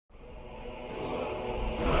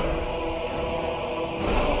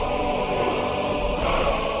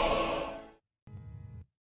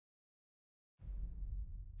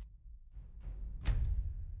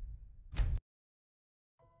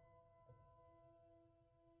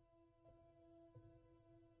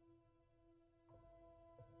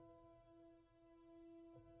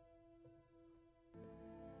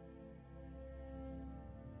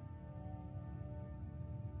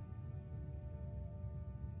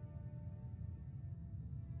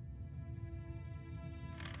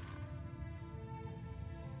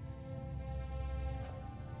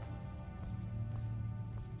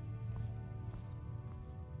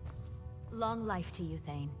Long life to you,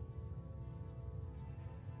 Thane.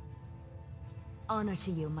 Honor to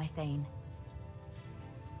you, my Thane.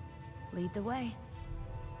 Lead the way.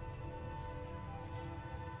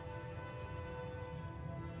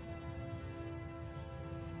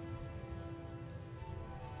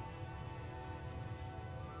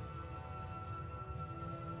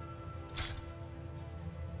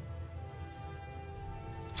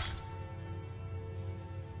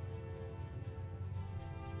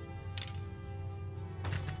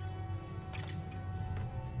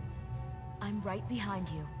 I'm right behind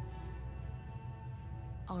you.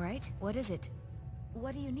 All right, what is it?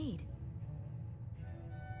 What do you need?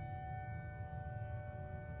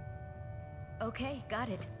 Okay, got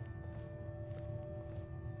it.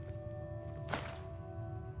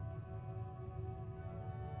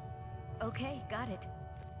 Okay, got it.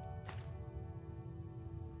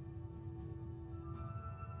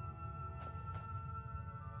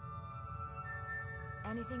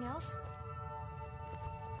 Anything else?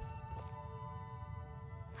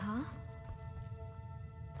 Huh?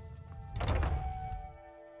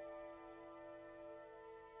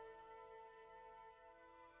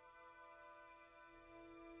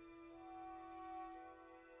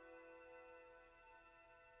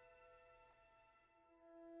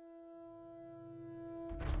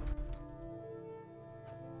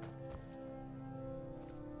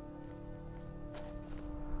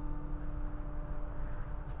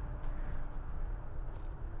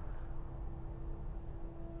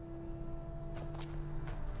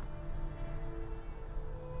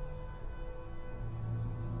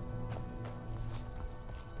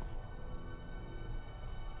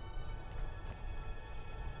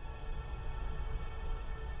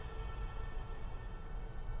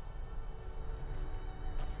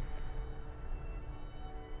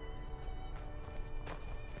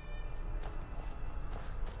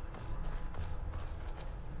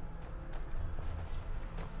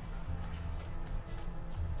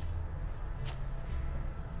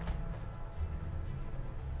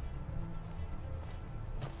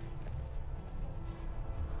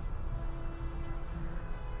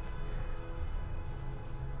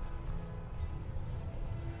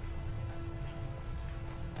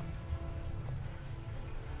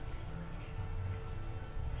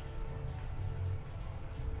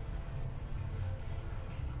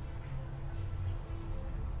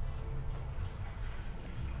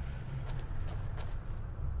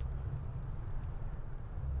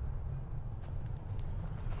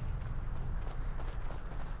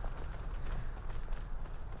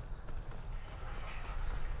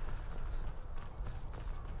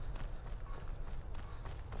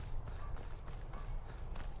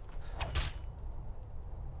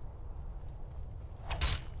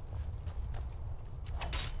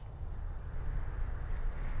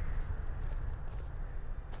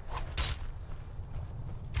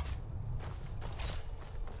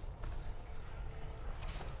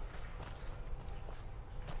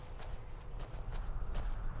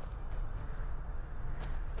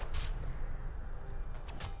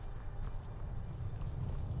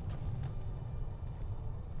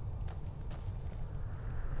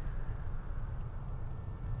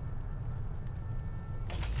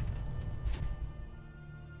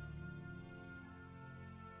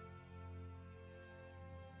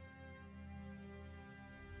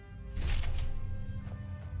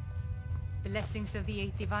 Blessings of the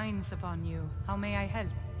Eight Divines upon you. How may I help?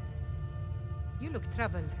 You look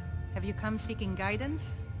troubled. Have you come seeking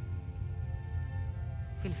guidance?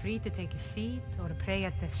 Feel free to take a seat or pray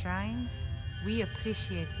at the shrines. We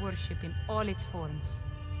appreciate worship in all its forms.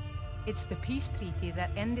 It's the peace treaty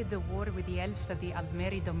that ended the war with the elves of the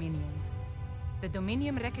Aldmeri Dominion. The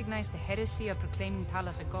Dominion recognized the heresy of proclaiming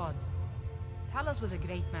Talos a god. Talos was a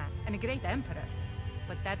great man and a great emperor,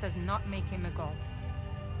 but that does not make him a god.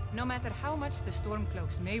 No matter how much the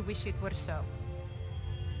Stormcloaks may wish it were so.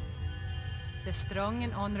 The strong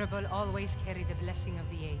and honorable always carry the blessing of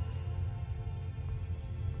the Eight.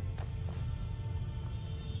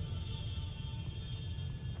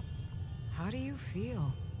 How do you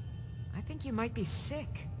feel? I think you might be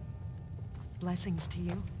sick. Blessings to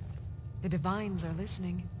you. The Divines are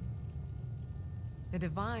listening. The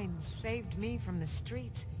Divines saved me from the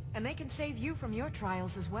streets, and they can save you from your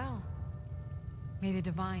trials as well. May the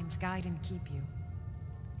Divines guide and keep you.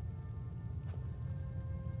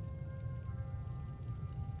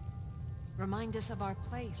 Remind us of our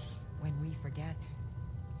place when we forget.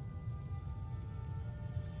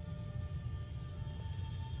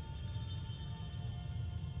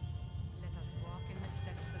 Let us walk in the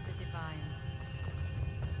steps of the Divines.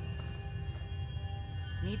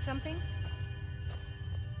 Need something?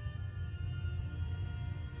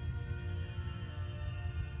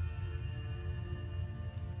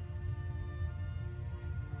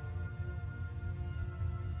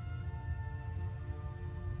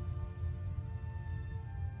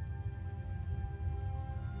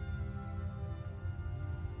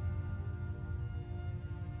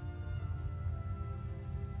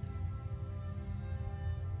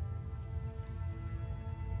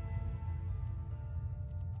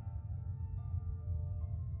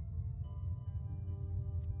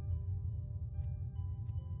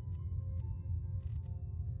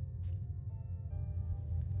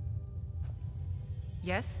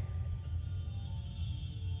 Yes?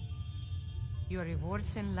 Your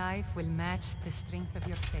rewards in life will match the strength of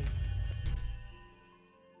your faith.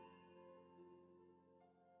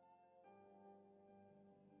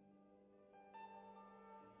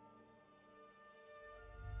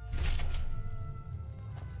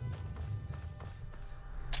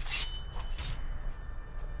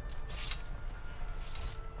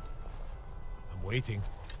 I'm waiting.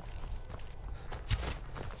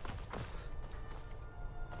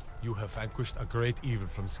 You have vanquished a great evil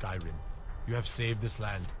from Skyrim. You have saved this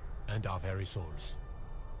land and our very souls.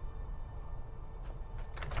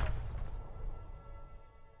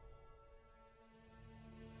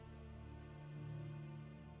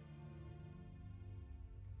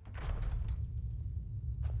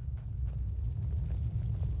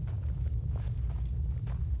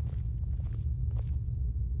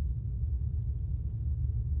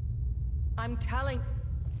 I'm telling...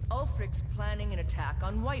 Ulfric's planning an attack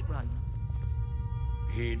on Whiterun.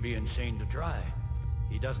 He'd be insane to try.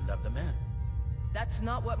 He doesn't have the men. That's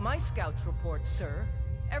not what my scouts report, sir.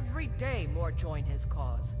 Every day more join his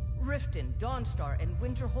cause. Riften, Dawnstar, and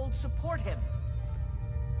Winterhold support him.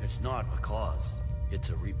 It's not a cause. It's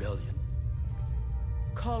a rebellion.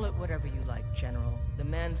 Call it whatever you like, General. The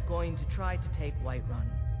man's going to try to take Whiterun.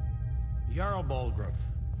 Jarl Balgruuf.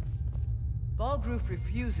 Balgruuf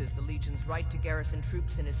refuses the Legion's right to garrison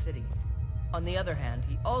troops in his city. On the other hand,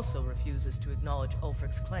 he also refuses to acknowledge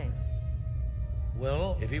Ulfric's claim.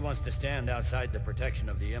 Well, if he wants to stand outside the protection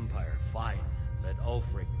of the Empire, fine. Let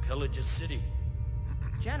Ulfric pillage his city.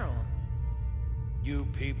 General. You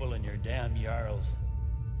people and your damn Jarls.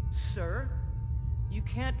 Sir? You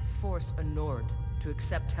can't force a Nord to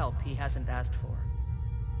accept help he hasn't asked for.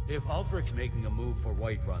 If Ulfric's making a move for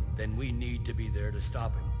Whiterun, then we need to be there to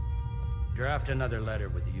stop him. Draft another letter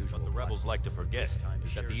with the usual... What the rebels like to forget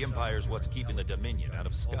is that the Empire's what's keeping the Dominion out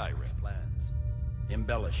of Skyrim. Plans.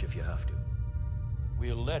 Embellish if you have to.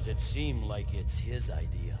 We'll let it seem like it's his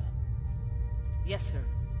idea. Yes, sir.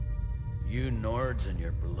 You Nords and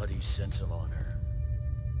your bloody sense of honor.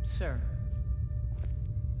 Sir.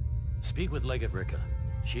 Speak with Legate Rika.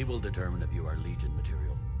 She will determine if you are Legion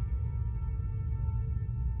material.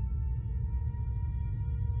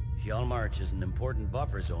 Hjalmarch is an important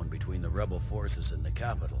buffer zone between the rebel forces and the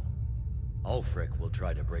capital. Ulfric will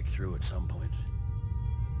try to break through at some point.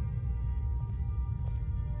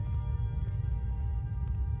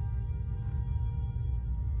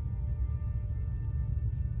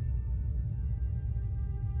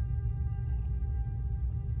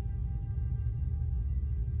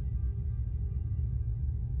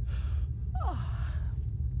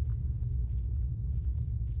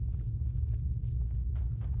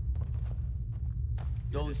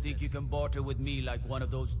 Don't think you can barter with me like one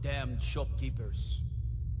of those damned shopkeepers.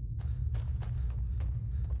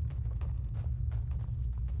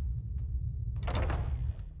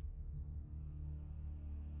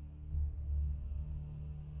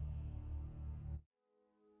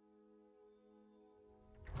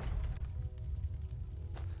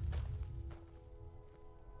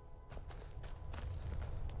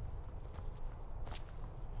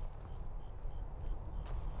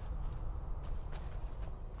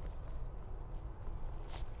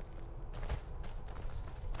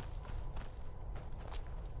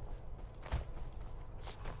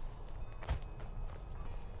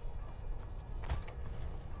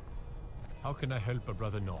 How can I help a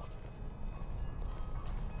brother not?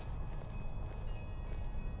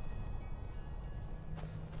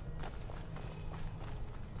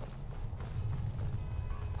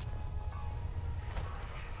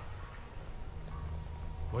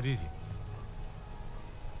 What is it?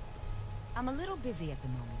 I'm a little busy at the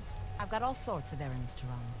moment. I've got all sorts of errands to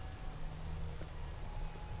run.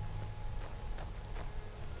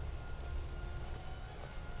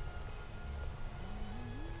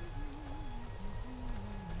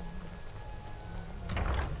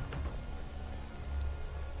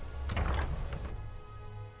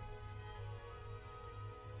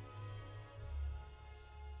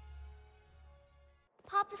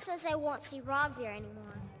 Papa says I won't see Rodvir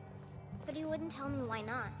anymore, but he wouldn't tell me why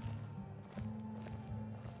not.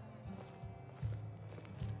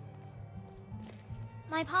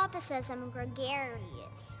 My papa says I'm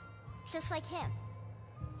gregarious, just like him.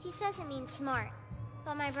 He says it means smart,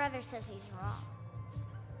 but my brother says he's wrong.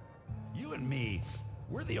 You and me,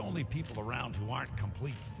 we're the only people around who aren't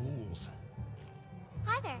complete fools.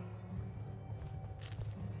 Hi there.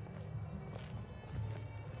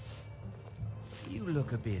 You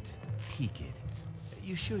look a bit peaked.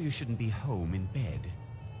 You sure you shouldn't be home in bed?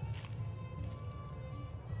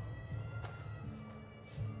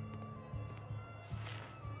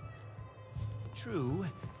 True,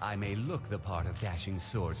 I may look the part of dashing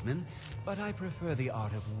swordsman, but I prefer the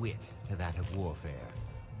art of wit to that of warfare.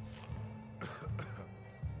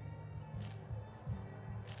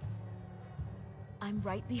 I'm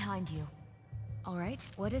right behind you. All right,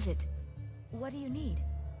 what is it? What do you need?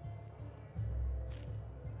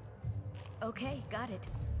 Okay, got it.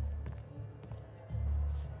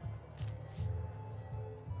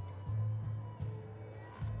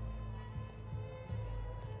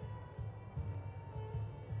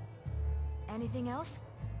 Anything else?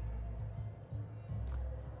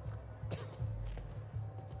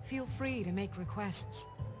 Feel free to make requests.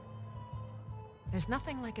 There's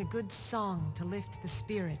nothing like a good song to lift the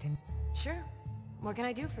spirit and... Sure. What can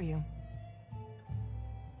I do for you?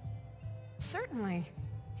 Certainly.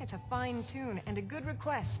 It's a fine tune and a good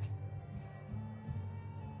request.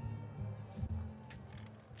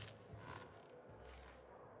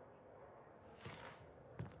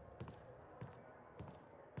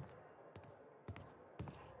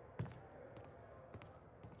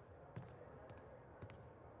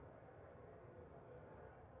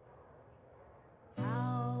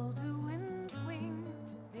 Alduin's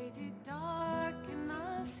wings, they did darken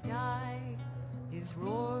the sky. His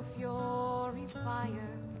roar fury's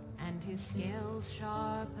fire, and his scales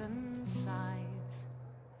sharpened sides.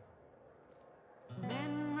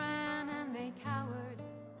 Men ran and they cowered,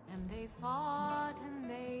 and they fought and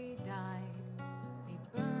they died. They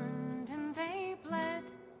burned and they bled,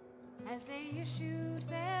 as they issued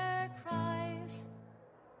their cries.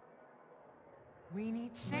 We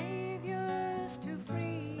need saviors to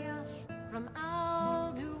free us from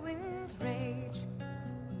Alduin's rage.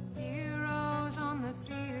 Heroes on the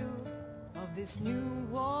field of this new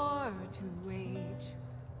war to wage.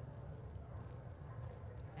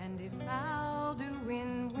 And if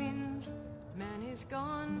Alduin wins, man is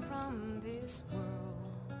gone from this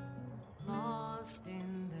world, lost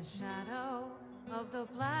in the shadow of the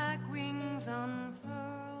black wings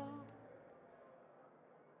unfurled.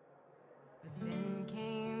 But then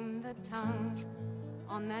came the tongues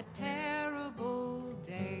on that terrible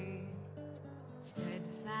day.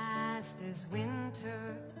 Steadfast as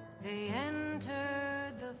winter, they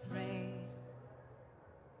entered the fray,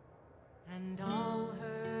 and all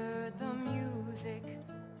heard the music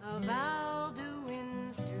of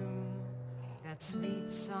Alduin's doom, that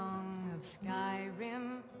sweet song of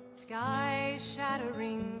Skyrim,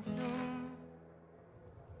 sky-shattering flume.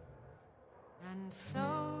 And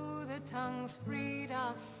so the tongues freed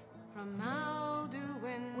us from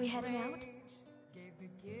Alduin's We heading out? gave the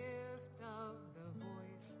gift of the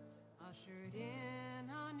voice, ushered in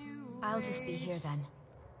a new I'll just be age. here then.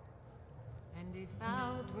 And if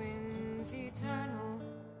Alduin's eternal,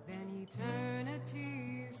 then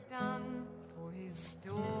eternity's done, for his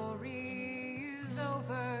story is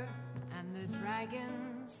over, and the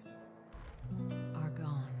dragons are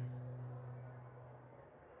gone.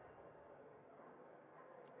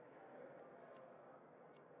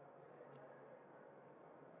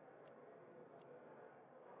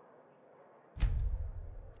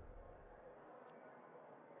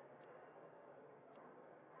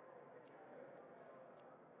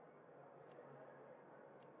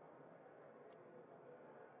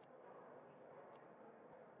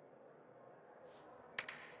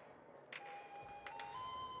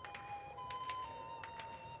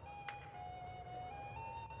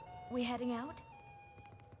 We heading out?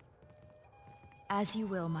 As you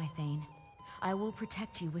will, my Thane. I will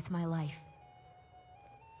protect you with my life.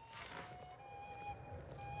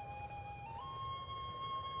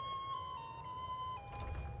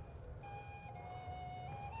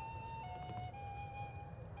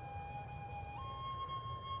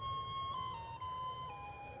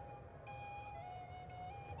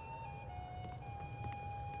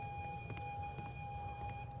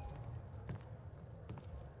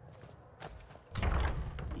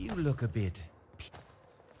 You look a bit...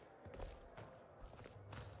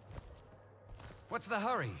 What's the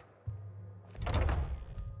hurry?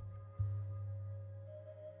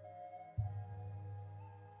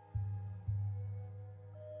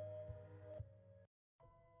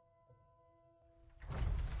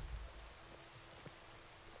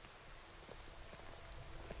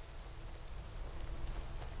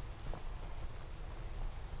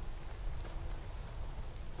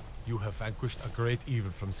 You have vanquished a great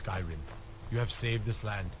evil from Skyrim. You have saved this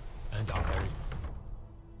land, and are very...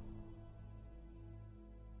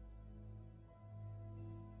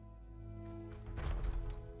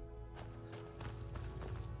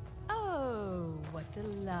 Oh, what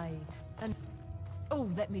delight. And oh,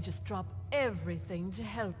 let me just drop everything to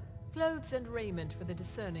help. Clothes and raiment for the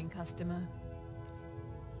discerning customer.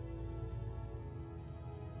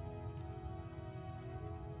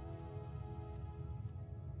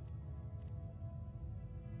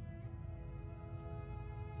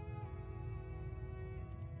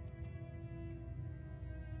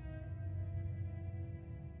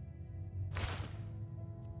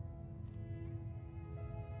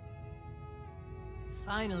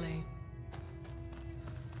 Finally.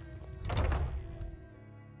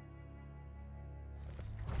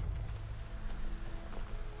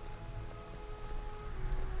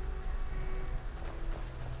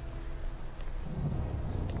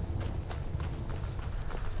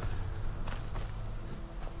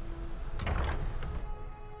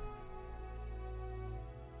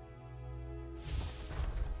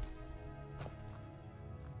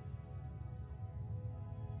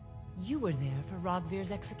 You were there for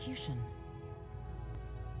Rogvir's execution.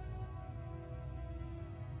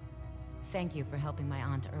 Thank you for helping my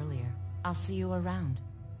aunt earlier. I'll see you around.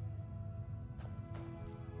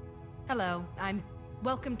 Hello,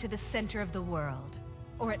 welcome to the center of the world.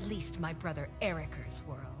 Or at least my brother Eriker's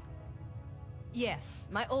world. Yes,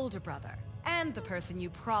 my older brother, and the person you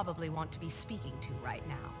probably want to be speaking to right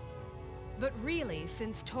now. But really,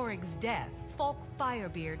 since Torig's death, Falk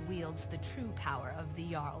Firebeard wields the true power of the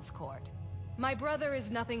Jarl's Court. My brother is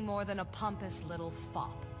nothing more than a pompous little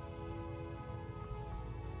fop.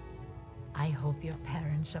 I hope your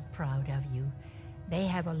parents are proud of you. They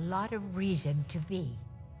have a lot of reason to be.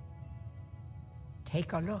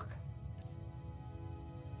 Take a look.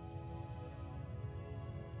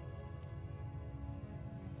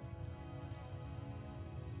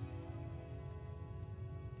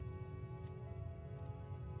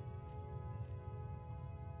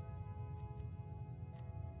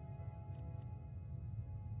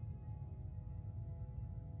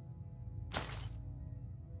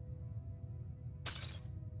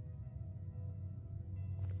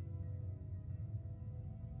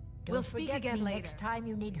 We'll speak again later. Next time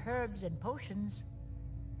you need herbs and potions.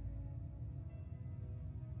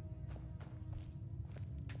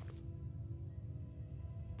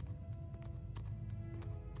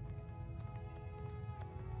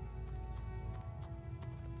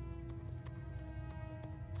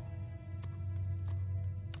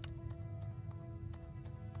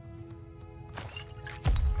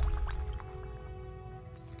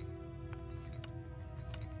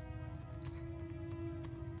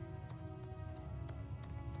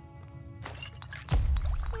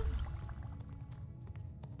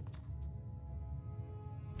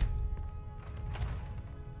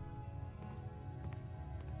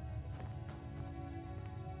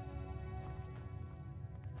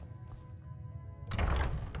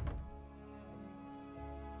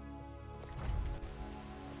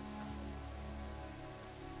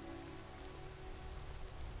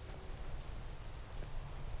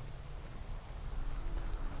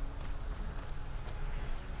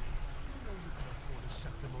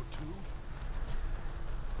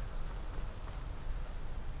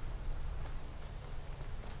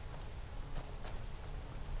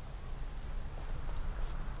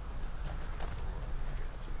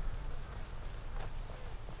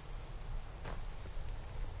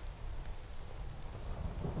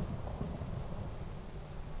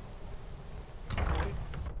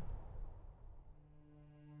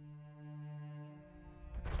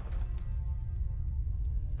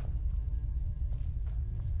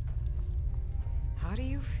 How do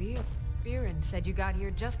you feel? Biren said you got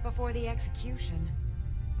here just before the execution.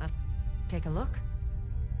 Must take a look?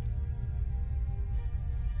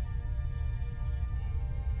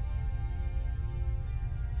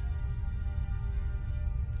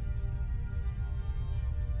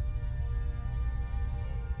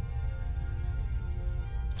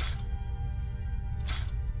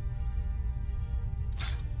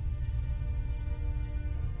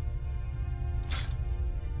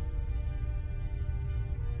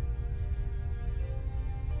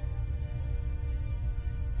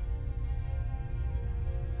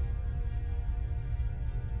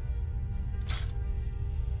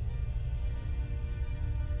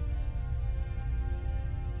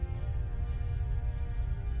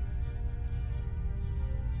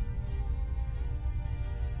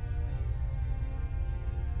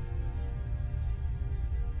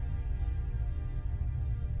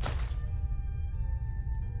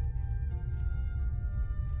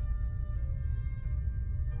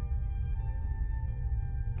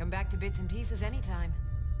 Come back to bits and pieces anytime.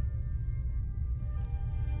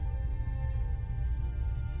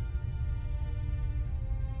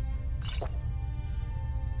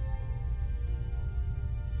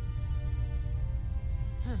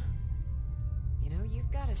 Huh. You know,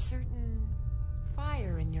 you've got a certain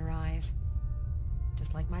fire in your eyes.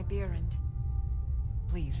 Just like my Beerend.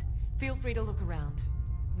 Please, feel free to look around.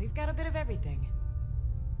 We've got a bit of everything.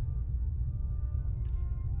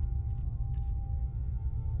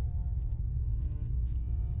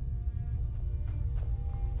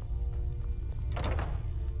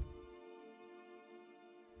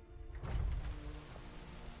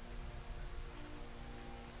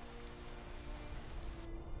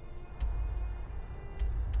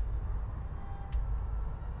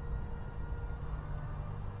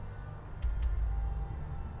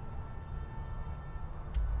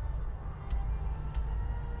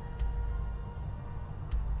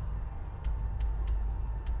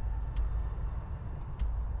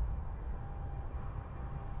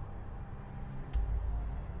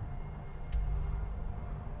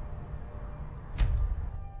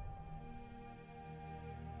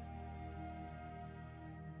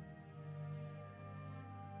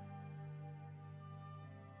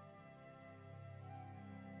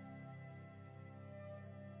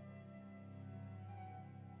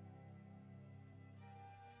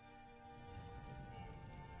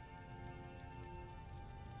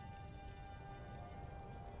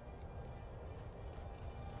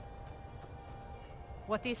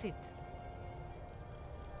 What is it?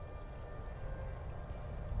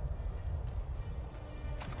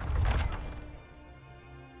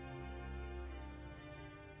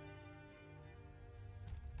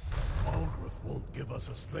 Won't give us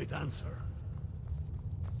a straight answer.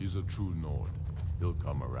 He's a true Nord. He'll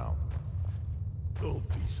come around. Don't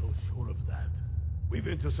be so sure of that. We've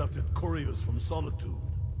intercepted couriers from Solitude.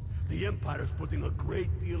 The Empire's putting a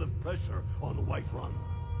great deal of pressure on Whiterun.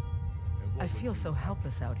 I feel so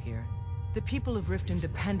helpless out here. The people of Riften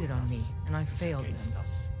depended on me, and I failed them.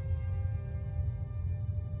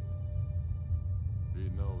 He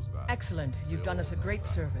knows that. Excellent. You've done us a great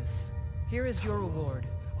service. Here is your reward.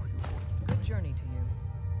 Good journey to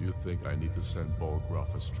you. You think I need to send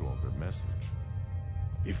Bolgraf a stronger message?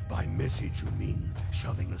 If by message you mean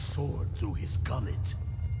shoving a sword through his gullet.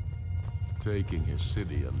 Taking his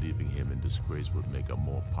city and leaving him in disgrace would make a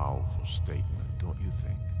more powerful statement, don't you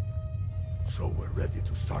think? So we're ready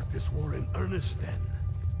to start this war in earnest then?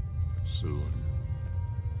 Soon.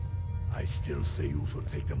 I still say you should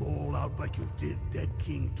take them all out like you did dead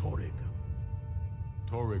King Torrig.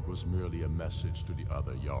 Torrig was merely a message to the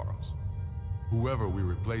other Jarls. Whoever we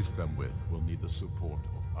replace them with will need the support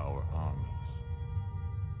of our armies.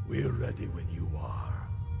 We're ready when you are.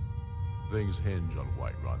 Things hinge on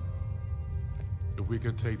Whiterun. If we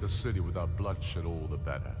can take the city without bloodshed, all the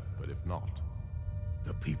better. But if not...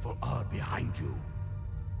 The people are behind you.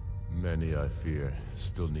 Many, I fear,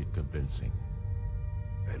 still need convincing.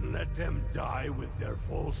 Then let them die with their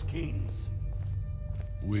false kings.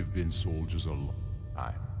 We've been soldiers a long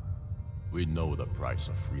time. We know the price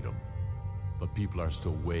of freedom. But people are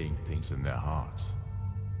still weighing things in their hearts.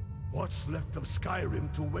 What's left of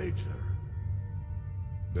Skyrim to wager?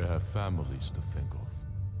 They have families to think of.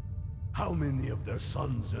 How many of their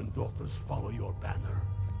sons and daughters follow your banner?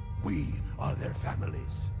 We are their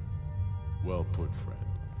families. Well put, friend.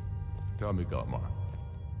 Tell me, Galmar,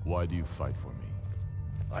 why do you fight for me?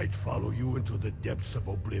 I'd follow you into the depths of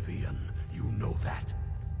oblivion. You know that.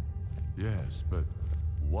 Yes, but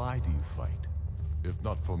why do you fight? If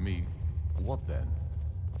not for me, what then?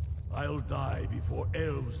 I'll die before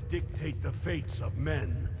elves dictate the fates of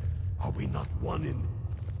men. Are we not one in...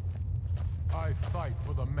 I fight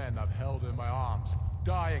for the men I've held in my arms,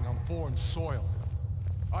 dying on foreign soil.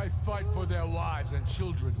 I fight for their wives and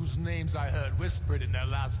children whose names I heard whispered in their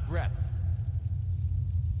last breath.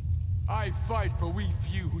 I fight for we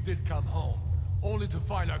few who did come home, only to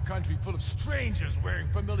find our country full of strangers wearing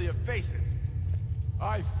familiar faces.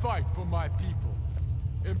 I fight for my people,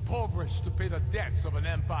 impoverished to pay the debts of an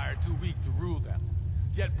empire too weak to rule them,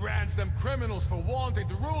 yet brands them criminals for wanting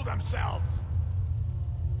to rule themselves.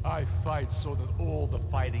 I fight so that all the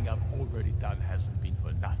fighting I've already done hasn't been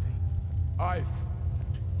for nothing. I fight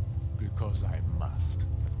because I must.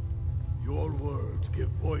 Your words give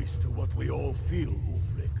voice to what we all feel,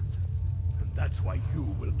 Ulfric. And that's why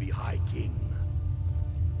you will be High King.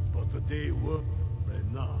 But the day we're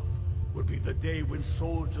enough will be the day when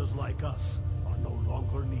soldiers like us are no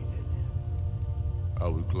longer needed. I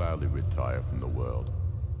would gladly retire from the world,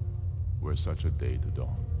 were such a day to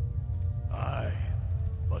dawn. Aye,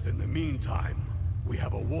 but in the meantime, we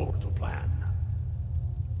have a war to plan.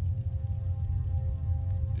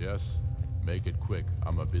 Yes? Make it quick.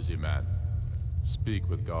 I'm a busy man. Speak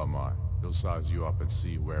with Galmar. He'll size you up and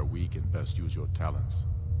see where we can best use your talents.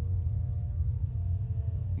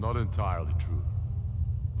 Not entirely true,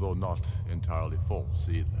 though not entirely false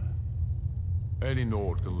either. Any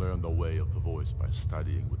Nord can learn the way of the voice by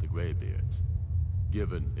studying with the Greybeards,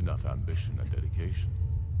 given enough ambition and dedication.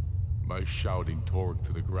 My shouting Torg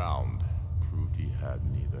to the ground proved he had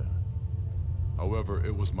neither. However,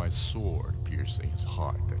 it was my sword piercing his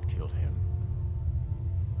heart that killed him.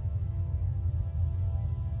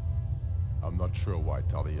 I'm not sure why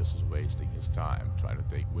Tullius is wasting his time trying to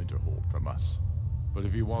take Winterhold from us. But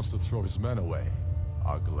if he wants to throw his men away,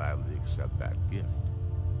 I'll gladly accept that gift.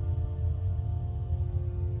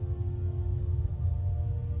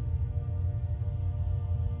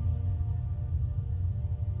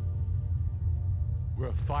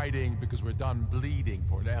 We're fighting because we're done bleeding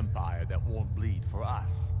for an empire that won't bleed for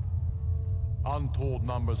us. Untold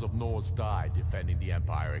numbers of Nords died defending the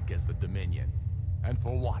empire against the Dominion. And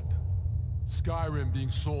for what? Skyrim being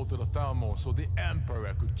sold to the Thalmor so the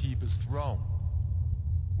Emperor could keep his throne.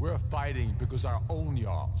 We're fighting because our own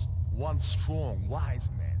Jarls, once strong, wise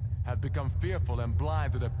men, have become fearful and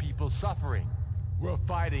blind to the people's suffering. We're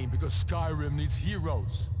fighting because Skyrim needs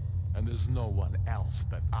heroes, and there's no one else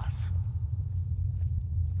but us.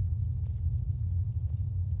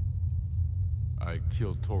 I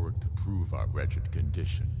killed Torrik to prove our wretched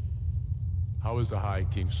condition. How is the High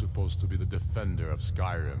King supposed to be the defender of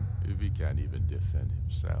Skyrim if he can't even defend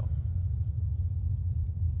himself?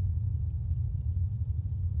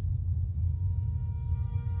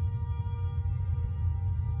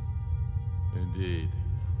 Indeed,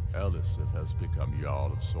 Elisif has become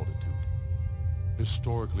Jarl of Solitude.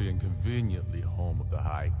 Historically and conveniently home of the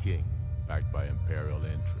High King, backed by Imperial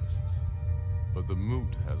interests. But the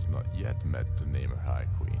Moot has not yet met to name her High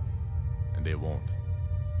Queen. And they won't.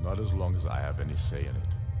 Not as long as I have any say in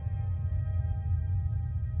it.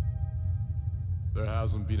 There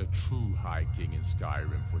hasn't been a true High King in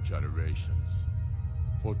Skyrim for generations.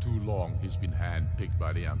 For too long, he's been handpicked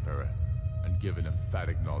by the Emperor, and given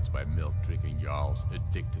emphatic nods by milk-drinking Jarls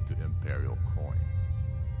addicted to Imperial coin.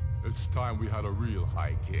 It's time we had a real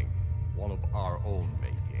High King, one of our own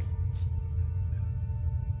making.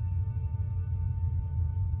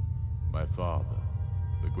 My father,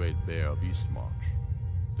 the Great Bear of Eastmarch,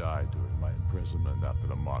 died during my imprisonment after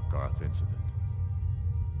the Markarth incident.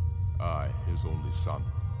 I, his only son,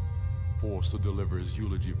 forced to deliver his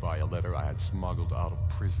eulogy via letter I had smuggled out of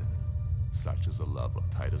prison, such is the love of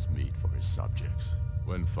Titus meat for his subjects.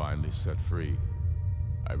 When finally set free,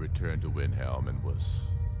 I returned to Windhelm and was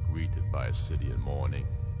greeted by a city in mourning,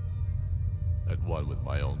 at one with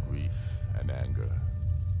my own grief and anger.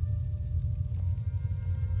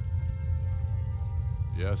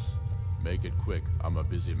 Yes, make it quick. I'm a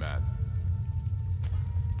busy man.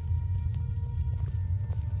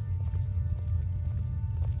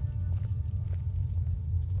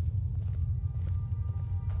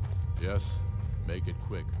 Yes, make it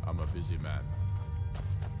quick. I'm a busy man.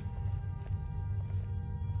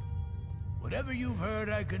 Whatever you've heard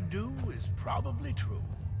I can do is probably true.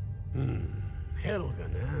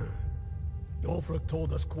 Helgen, huh? Ulfric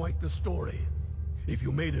told us quite the story. If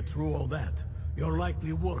you made it through all that, you're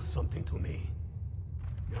likely worth something to me.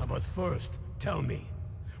 Yeah, but first, tell me,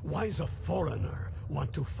 why does a foreigner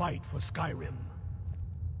want to fight for Skyrim?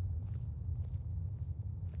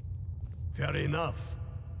 Fair enough,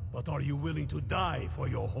 but are you willing to die for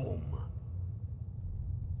your home?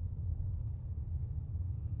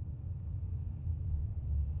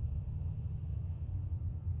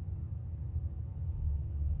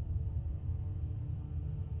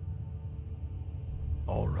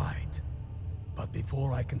 All right. But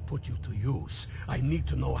before I can put you to use, I need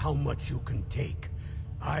to know how much you can take.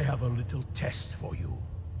 I have a little test for you.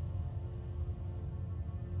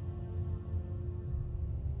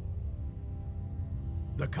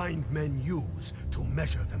 The kind men use to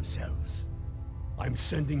measure themselves. I'm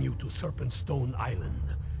sending you to Serpentstone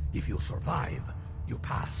Island. If you survive, you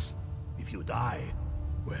pass. If you die,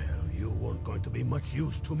 well, you weren't going to be much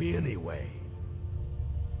use to me anyway.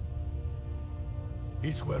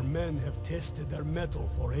 It's where men have tested their metal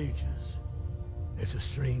for ages. It's a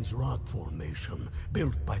strange rock formation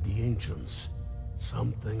built by the ancients.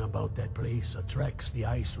 Something about that place attracts the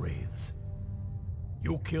ice wraiths.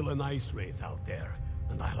 You kill an ice wraith out there,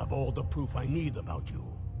 and I'll have all the proof I need about you.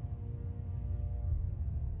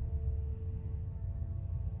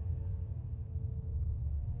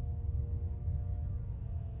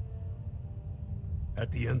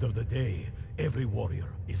 At the end of the day, every warrior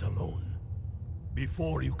is alone.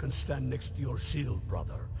 Before you can stand next to your shield,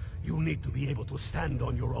 brother, you need to be able to stand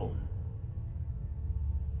on your own.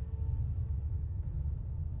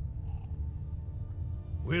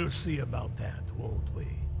 We'll see about that, won't we?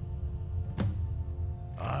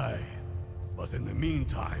 Aye, but in the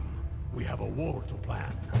meantime, we have a war to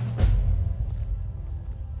plan.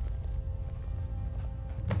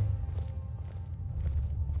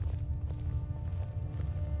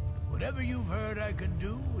 Whatever you've heard I can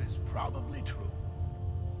do is probably true.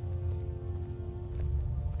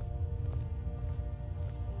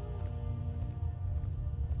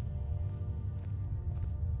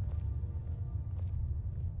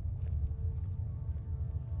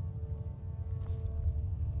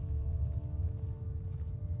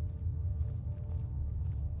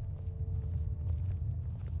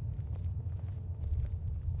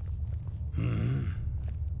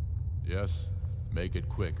 Yes, make it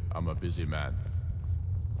quick. I'm a busy man.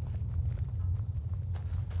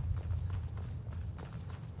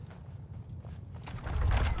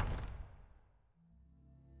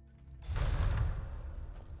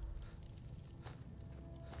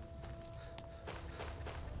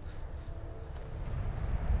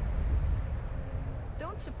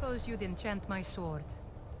 Don't suppose you'd enchant my sword.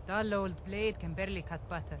 Dull old blade can barely cut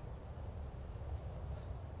butter.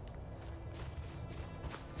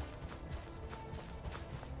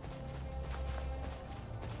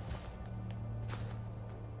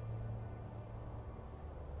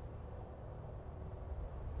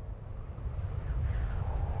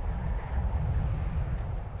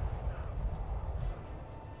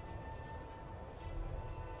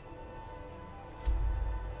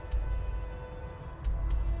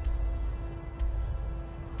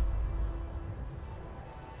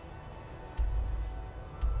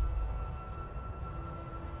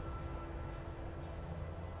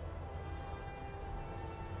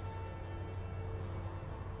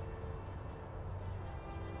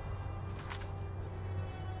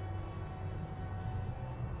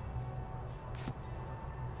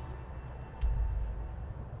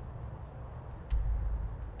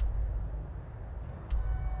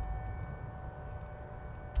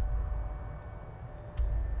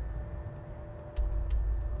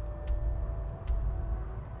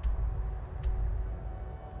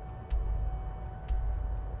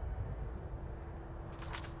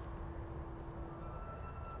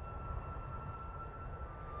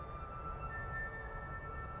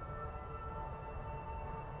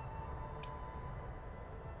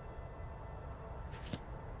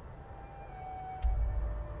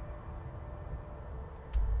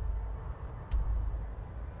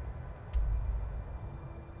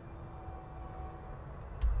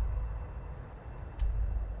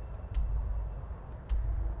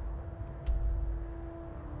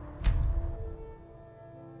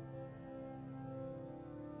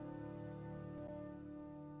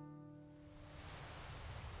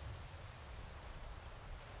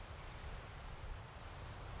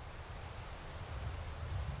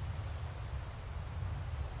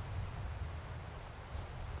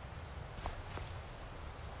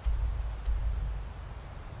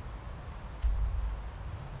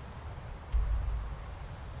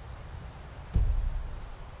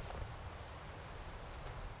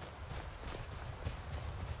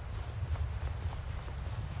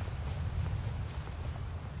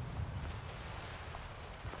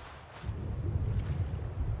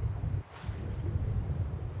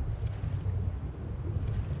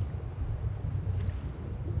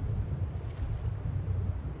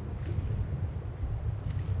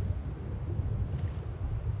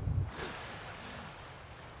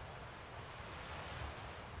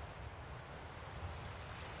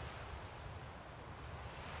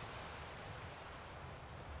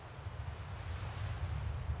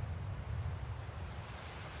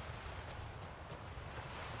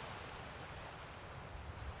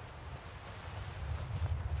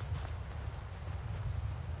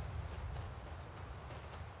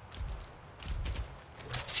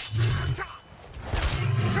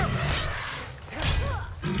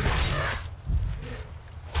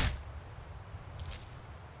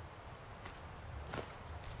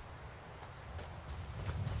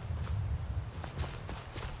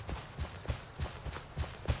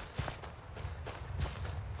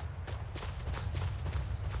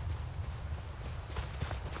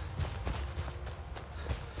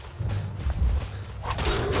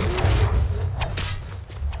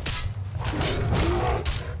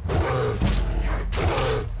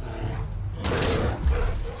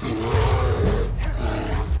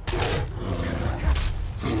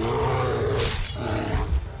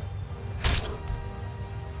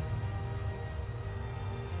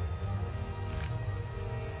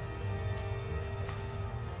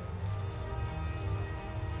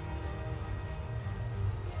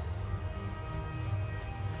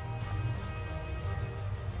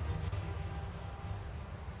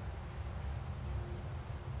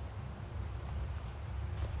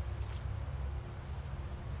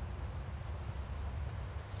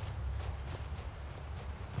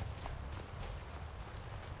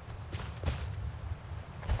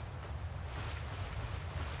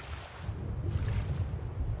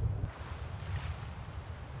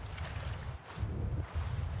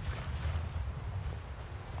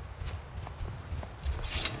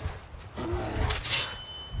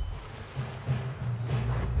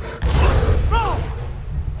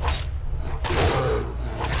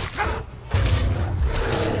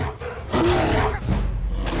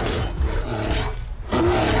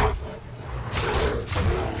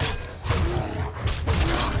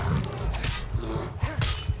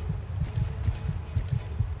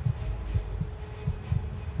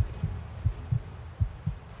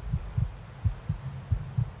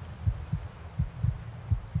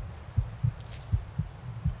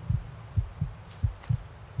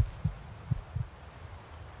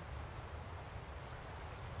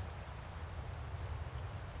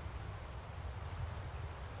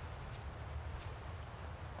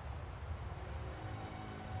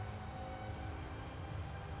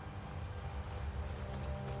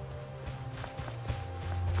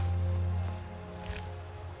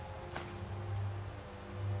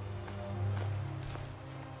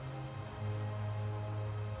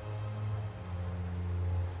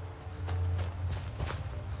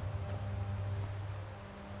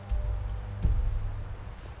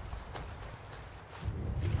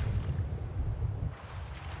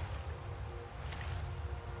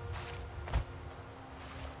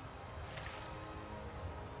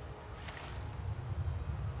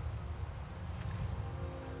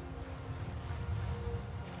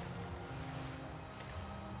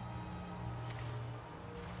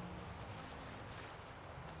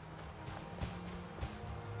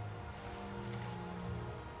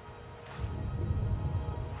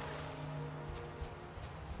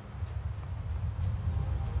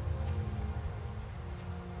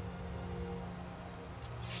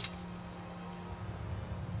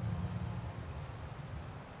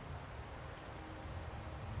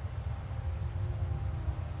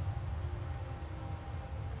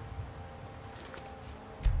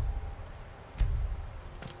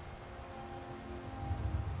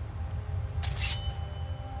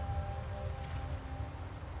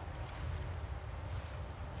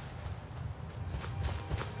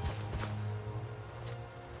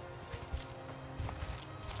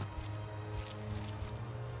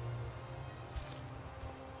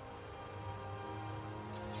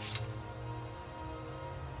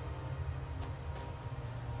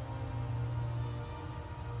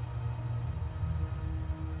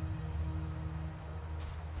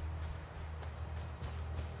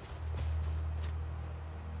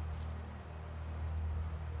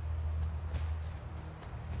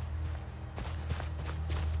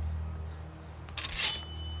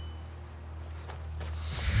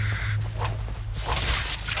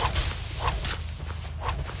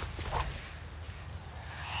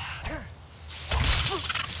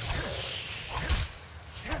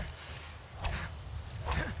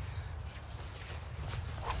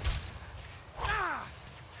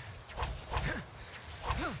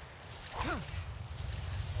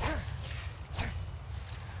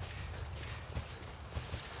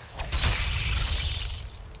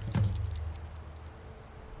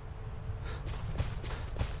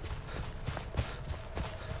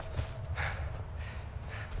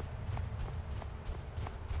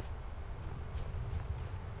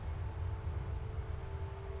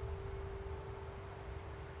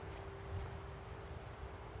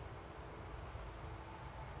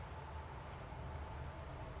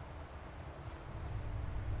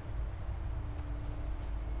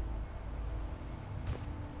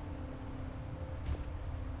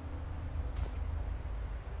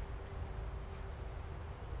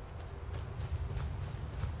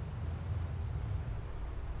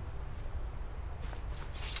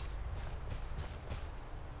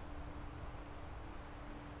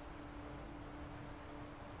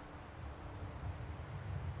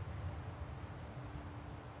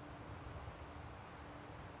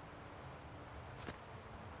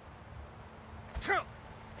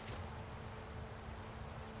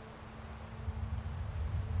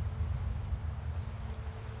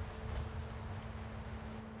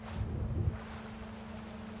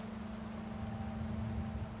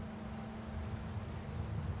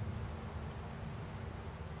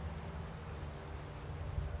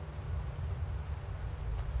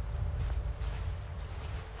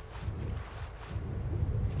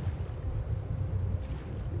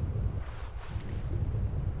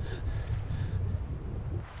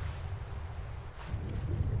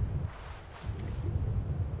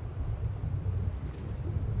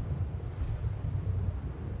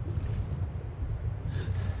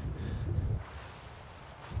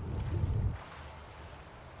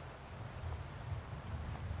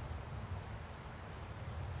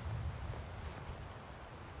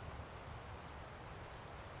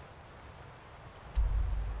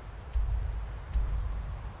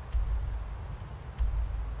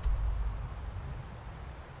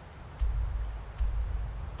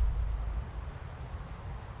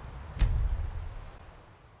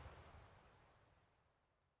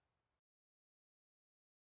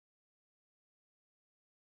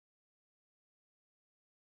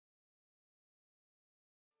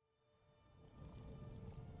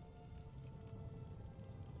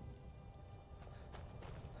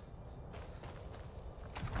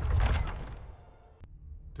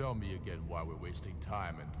 Tell me again why we're wasting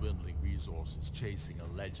time and dwindling resources chasing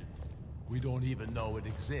a legend. We don't even know it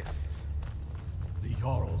exists. The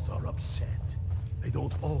Jarls are upset. They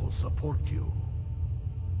don't all support you.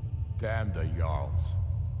 Damn the Jarls.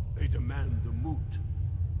 They demand the moot.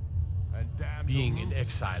 And damn Being in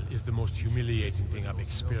exile is the most humiliating thing I've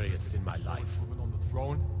experienced in my life. Woman on the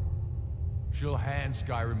throne? She'll hand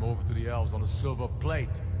Skyrim over to the elves on a silver plate.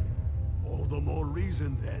 All the more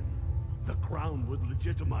reason then. The crown would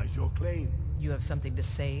legitimize your claim. You have something to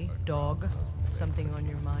say, dog? Something on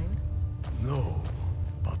your mind? No,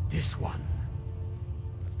 but this one.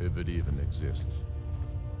 If it even exists.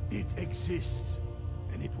 It exists,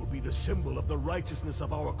 and it will be the symbol of the righteousness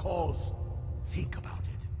of our cause. Think about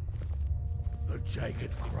it. The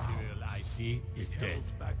jagged crown I see is dead.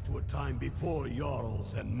 Back to a time before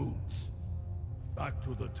Jarls and moots. Back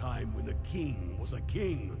to the time when the king was a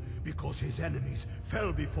king because his enemies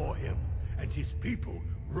fell before him, and his people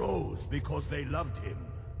rose because they loved him.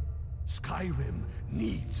 Skyrim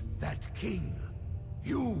needs that king.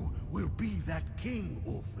 You will be that king,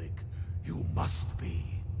 Ulfric. You must be.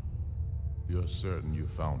 You're certain you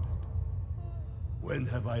found it? When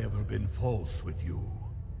have I ever been false with you?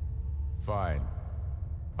 Fine.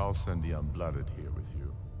 I'll send the Unblooded here with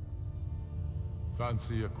you.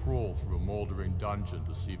 Fancy a crawl through a moldering dungeon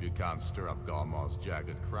to see if you can't stir up Garmar's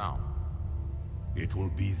jagged crown? It will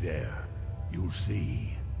be there. You'll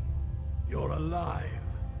see. You're alive.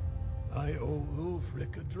 I owe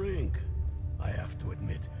Ulfric a drink. I have to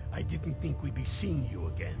admit, I didn't think we'd be seeing you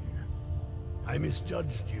again. I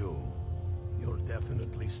misjudged you. You're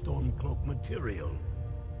definitely Stormcloak material.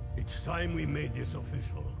 It's time we made this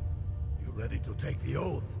official. You ready to take the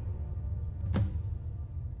oath?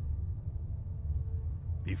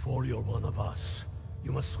 Before you're one of us,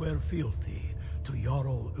 you must swear fealty to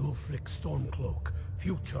Jarl Ulfric Stormcloak,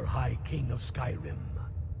 future High King of Skyrim.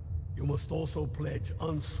 You must also pledge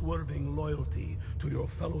unswerving loyalty to your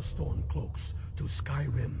fellow Stormcloaks, to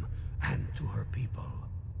Skyrim, and to her people.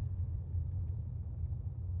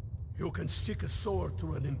 You can stick a sword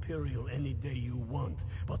through an Imperial any day you want,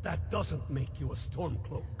 but that doesn't make you a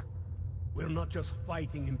Stormcloak. We're not just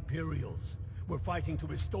fighting Imperials. We're fighting to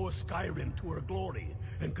restore Skyrim to her glory,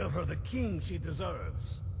 and give her the king she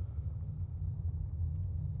deserves.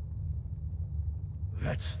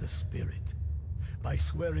 That's the spirit. By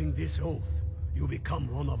swearing this oath, you become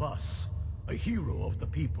one of us. A hero of the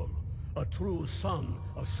people. A true son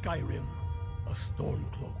of Skyrim. A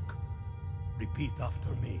Stormcloak. Repeat after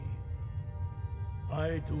me.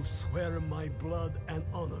 I do swear my blood and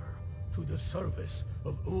honor to the service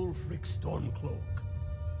of Ulfric Stormcloak,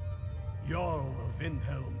 Jarl of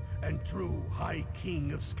Windhelm and true High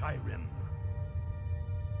King of Skyrim.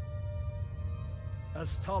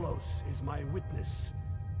 As Talos is my witness,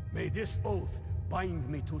 may this oath bind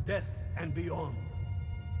me to death and beyond.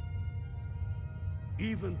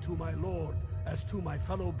 Even to my lord, as to my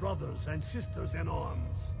fellow brothers and sisters in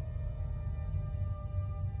arms.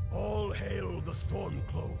 All hail the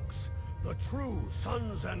Stormcloaks, the true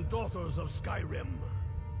sons and daughters of Skyrim.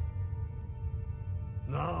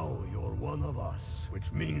 Now you're one of us,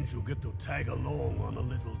 which means you get to tag along on a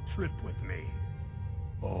little trip with me.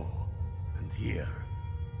 Oh, and here.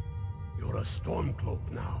 You're a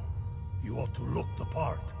Stormcloak now. You ought to look the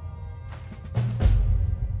part.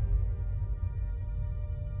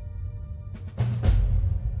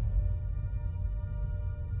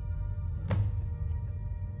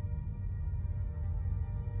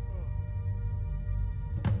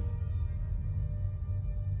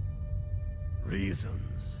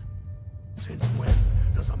 Reasons. Since when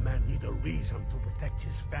does a man need a reason to protect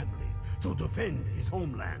his family, to defend his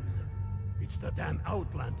homeland? It's the damn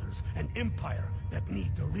Outlanders and Empire that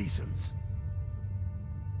need the reasons.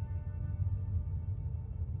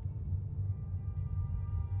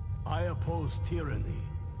 I oppose tyranny.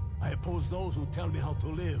 I oppose those who tell me how to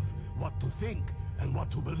live, what to think, and what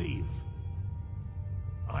to believe.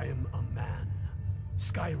 I am a man.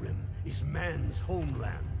 Skyrim is man's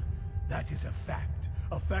homeland. That is a fact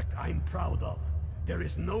I'm proud of. There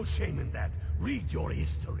is no shame in that. Read your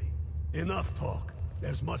history. Enough talk.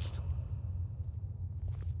 There's much to...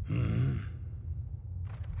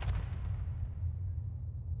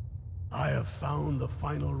 I have found the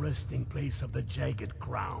final resting place of the Jagged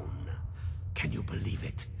Crown. Can you believe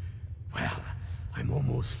it? Well, I'm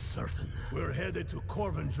almost certain. We're headed to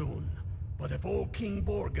Corvinjune, but if old King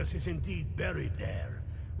Borgus is indeed buried there,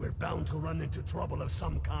 we're bound to run into trouble of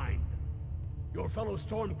some kind. Your fellow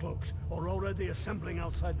Stormcloaks are already assembling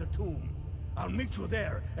outside the tomb. I'll meet you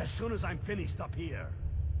there as soon as I'm finished up here.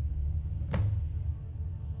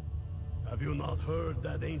 Have you not heard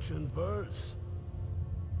that ancient verse?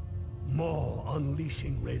 More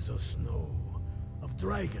unleashing rays of snow, of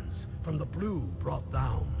dragons from the blue brought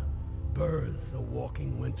down, births the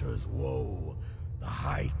walking winter's woe, the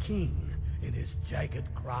High King in his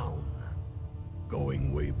jagged crown.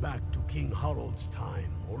 Going way back to King Harald's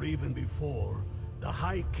time, or even before, the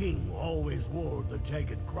High King always wore the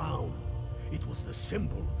jagged crown. It was the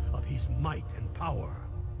symbol of his might and power.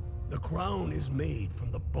 The crown is made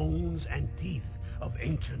from the bones and teeth of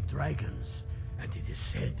ancient dragons, and it is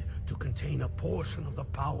said to contain a portion of the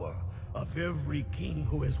power of every king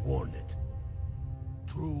who has worn it.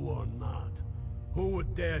 True or not, who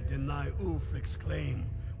would dare deny Ulfric's claim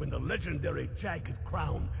when the legendary jagged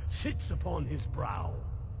crown sits upon his brow?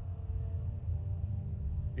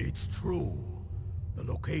 It's true. The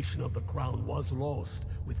location of the crown was lost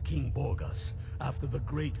with King Borgas after the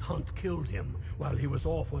Great Hunt killed him while he was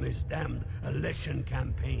off on his damned Alessian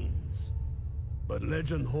campaigns. But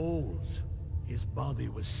legend holds, his body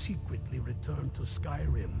was secretly returned to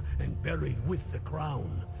Skyrim and buried with the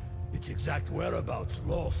crown, its exact whereabouts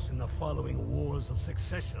lost in the following Wars of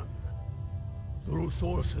Succession. Through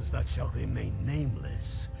sources that shall remain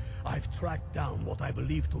nameless, I've tracked down what I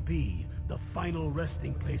believe to be the final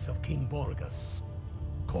resting place of King Borgas,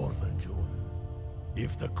 Corvanjun.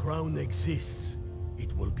 If the crown exists,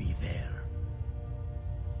 it will be there.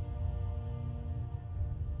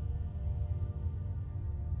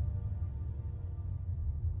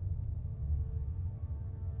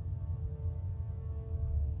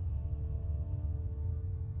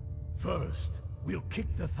 First, we'll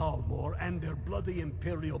kick the Thalmor and their bloody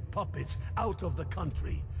Imperial puppets out of the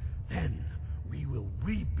country. Then, we will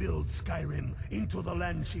rebuild Skyrim into the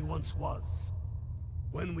land she once was.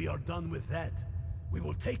 When we are done with that, we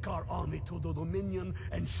will take our army to the Dominion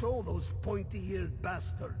and show those pointy-eared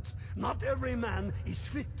bastards not every man is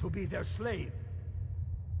fit to be their slave.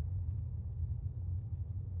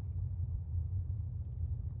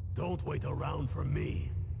 Don't wait around for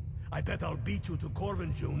me. I bet I'll beat you to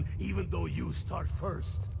Corvanjun even though you start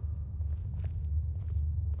first.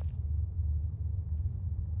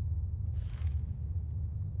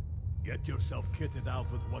 Get yourself kitted out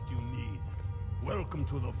with what you need. Welcome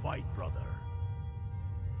to the fight, brother.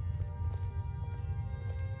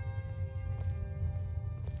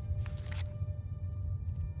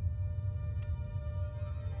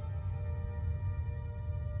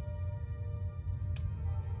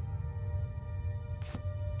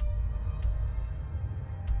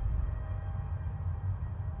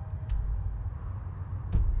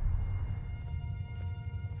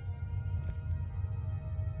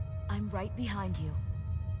 I'm right behind you.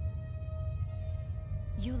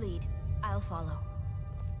 You lead. I'll follow.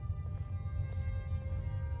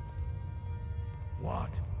 What?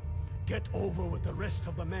 Get over with the rest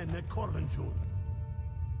of the men at Corvanjun.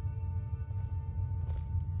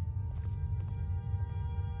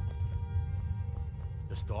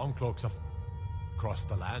 The Stormcloaks have crossed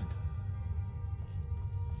the land.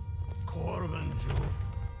 Corvanjun.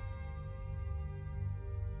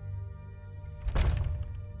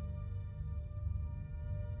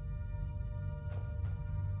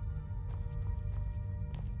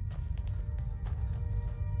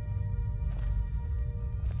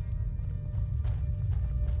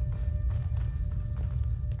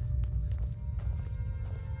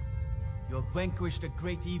 You have vanquished a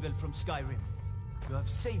great evil from Skyrim. You have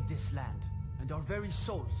saved this land, and our very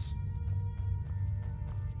souls.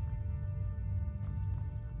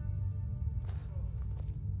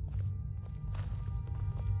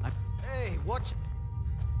 Hey, watch...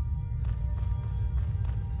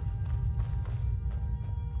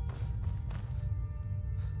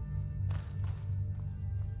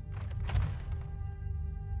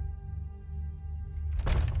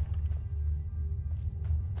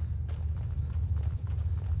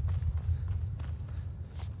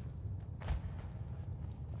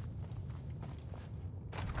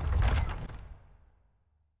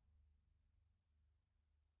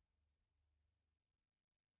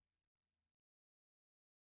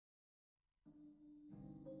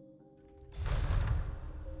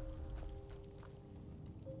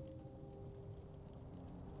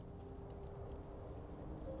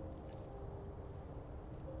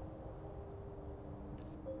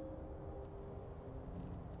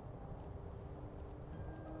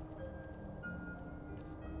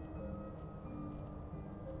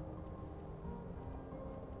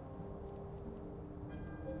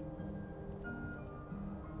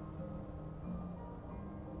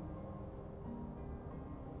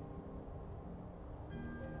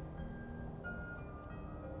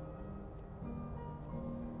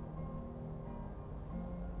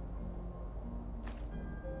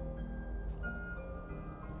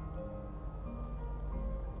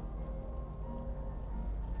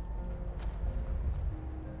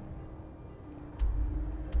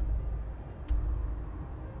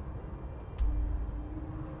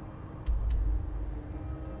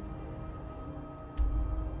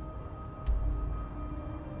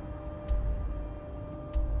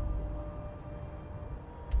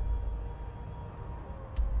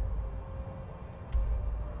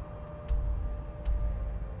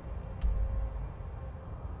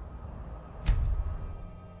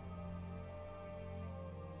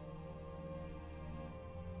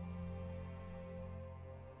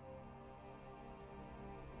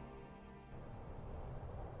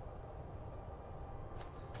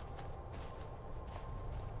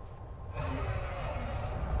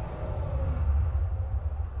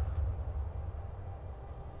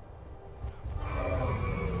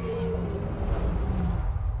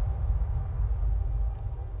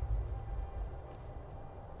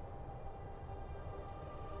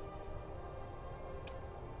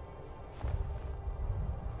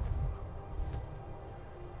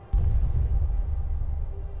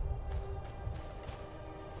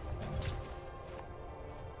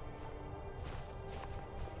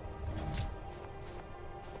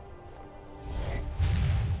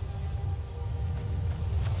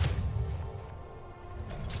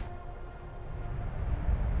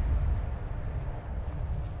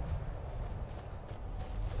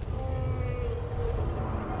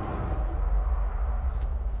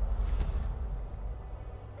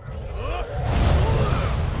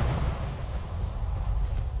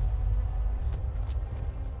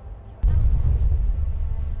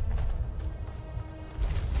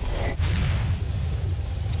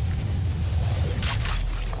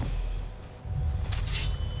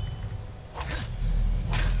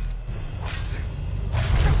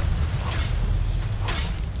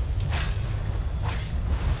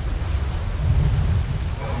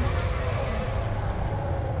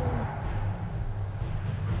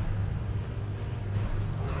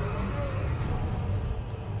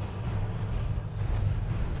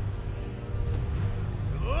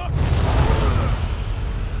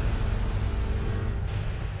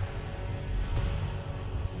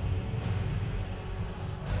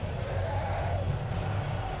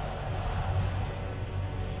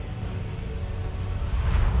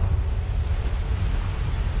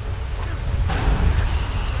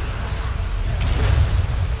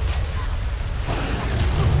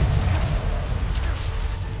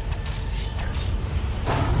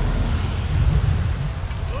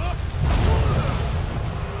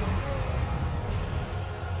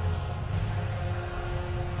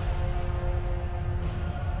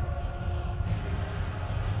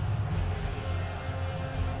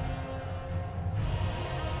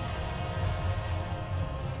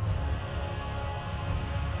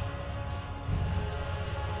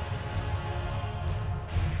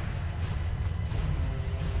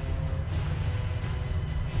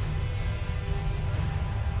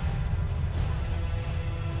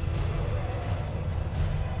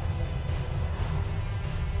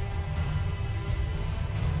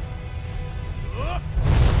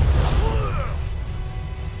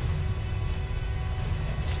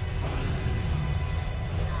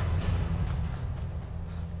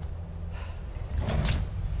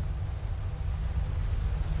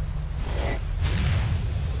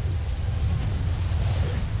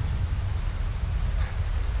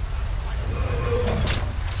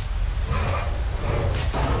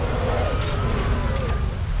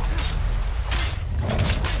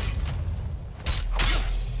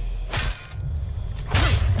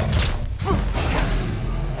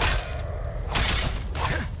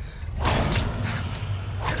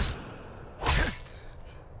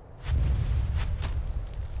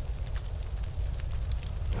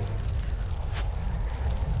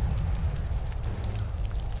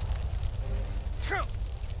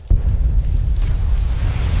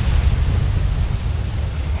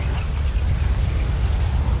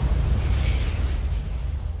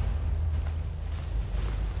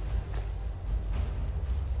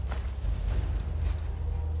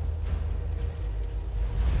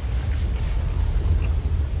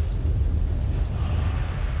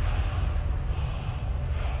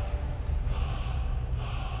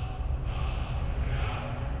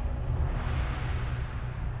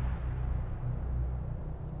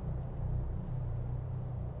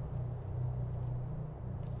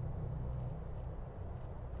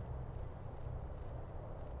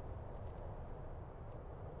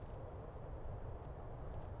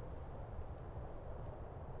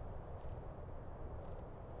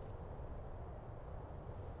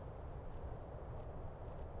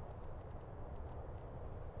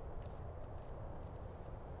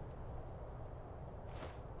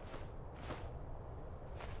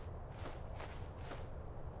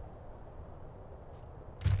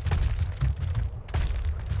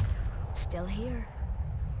 Still here.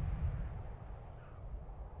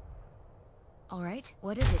 All right,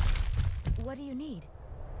 what is it? What do you need?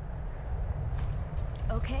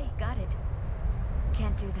 Okay, got it.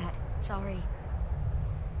 Can't do that. Sorry.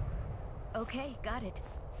 Okay, got it.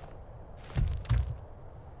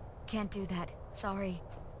 Can't do that. Sorry.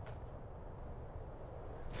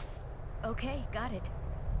 Okay, got it.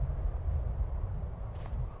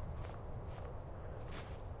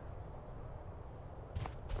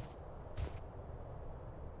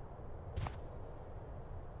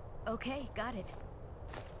 Okay, got it.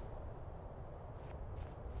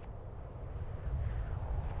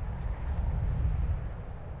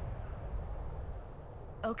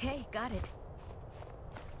 Okay, got it.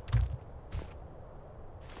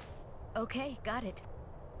 Okay, got it.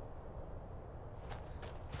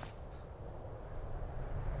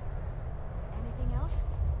 Anything else?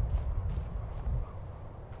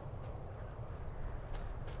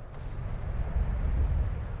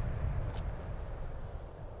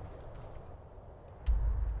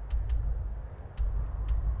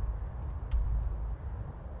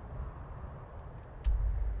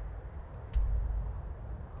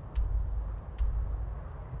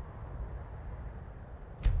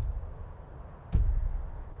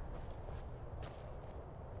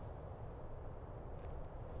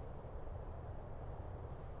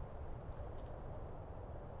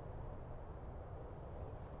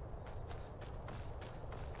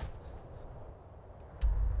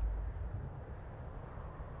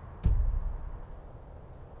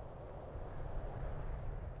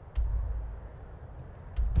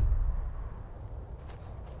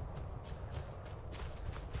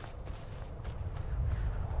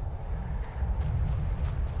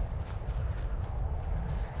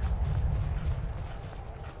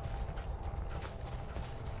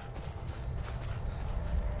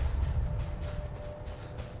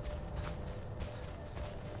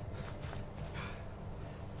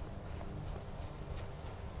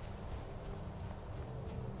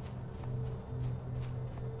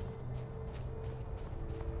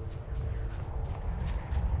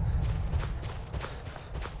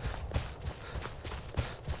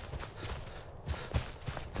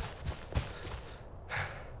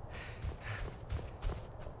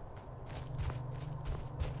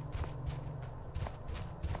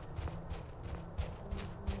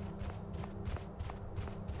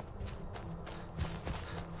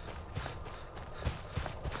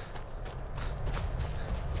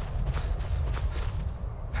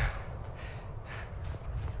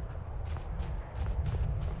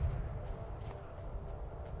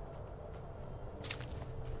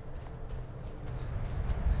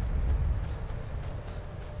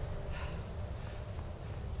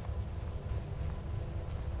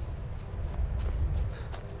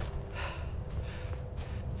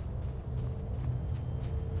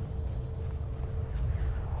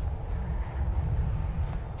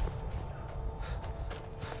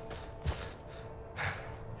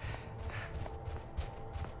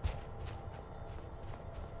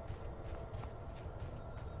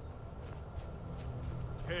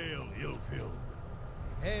 Hail, Illfield.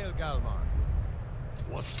 Hail, Galmar.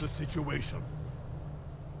 What's the situation?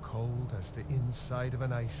 Cold as the inside of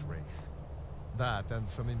an ice wraith. That and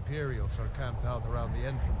some Imperials are camped out around the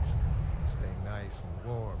entrance, staying nice and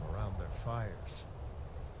warm around their fires.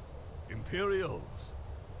 Imperials?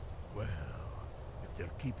 Well, if they're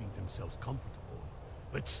keeping themselves comfortable,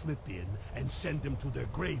 let's slip in and send them to their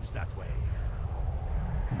graves that way.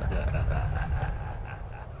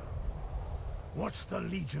 What's the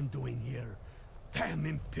Legion doing here? Damn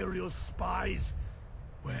Imperial spies!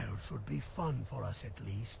 Well, should be fun for us at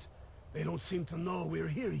least. They don't seem to know we're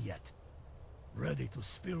here yet. Ready to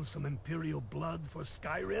spill some Imperial blood for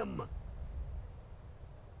Skyrim?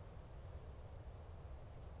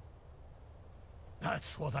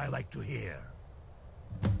 That's what I like to hear.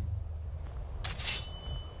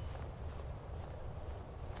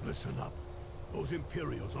 Listen up. Those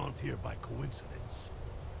Imperials aren't here by coincidence.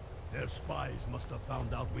 Their spies must have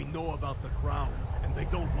found out we know about the crown, and they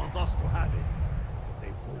don't want us to have it. But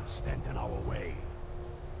they won't stand in our way.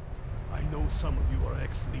 I know some of you are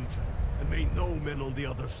ex-Legion, and may know men on the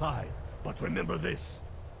other side. But remember this.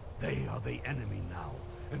 They are the enemy now,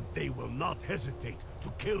 and they will not hesitate to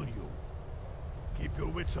kill you. Keep your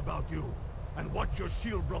wits about you, and watch your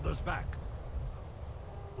shield brothers back.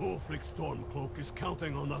 Ulfric Stormcloak is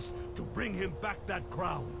counting on us to bring him back that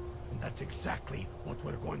crown. And that's exactly what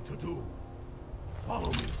we're going to do. Follow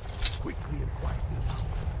me, quickly and quietly now.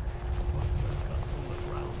 Bust their guts on the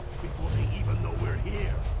ground before they even know we're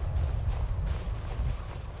here.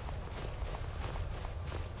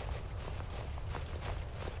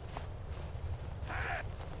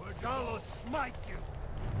 fight you!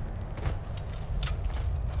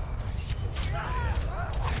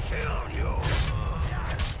 Kill you!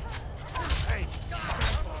 Hey!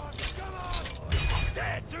 Come on!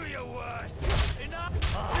 Dare do your worst! Enough!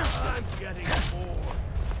 I'm getting bored.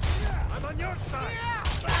 I'm on your side!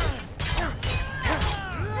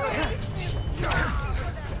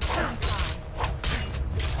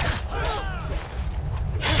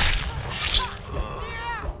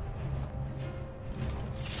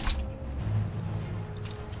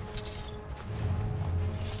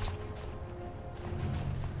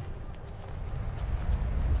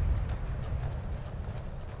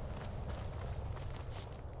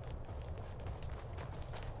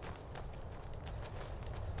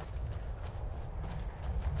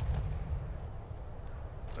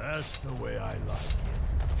 That's the way I like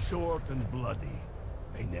it. Short and bloody.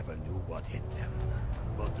 They never knew what hit them.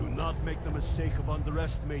 But do not make the mistake of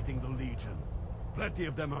underestimating the Legion. Plenty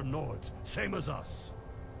of them are Nords, same as us.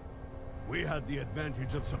 We had the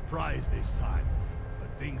advantage of surprise this time,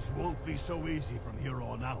 but things won't be so easy from here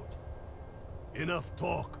on out. Enough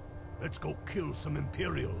talk. Let's go kill some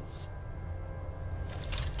Imperials.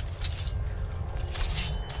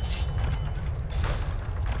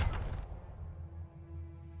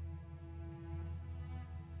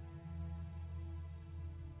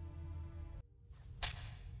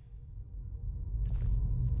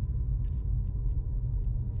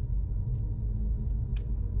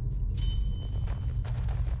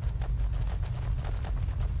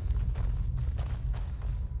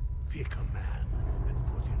 Pick a man and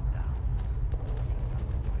put him down.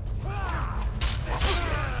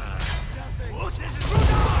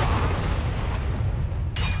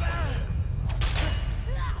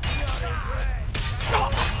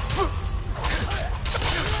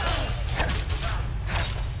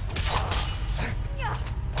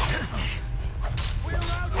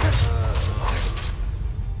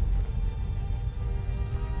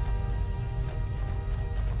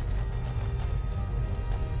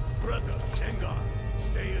 Brother, Engar,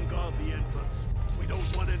 stay and guard the entrance. We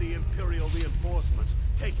don't want any Imperial reinforcements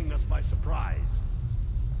taking us by surprise.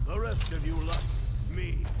 The rest of you left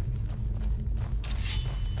me.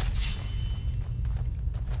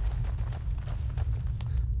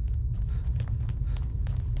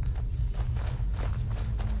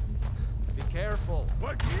 Be careful.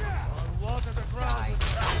 What? Yeah! I'll water the ground.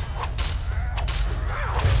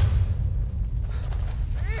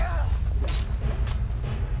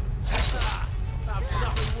 I've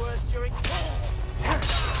suffered worse during...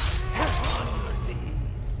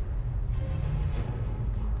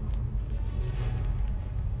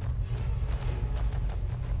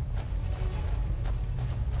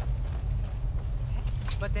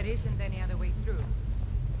 But there isn't any other way through.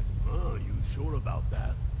 Oh, you sure about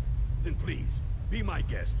that? Then please, be my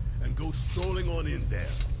guest and go strolling on in there.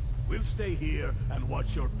 We'll stay here and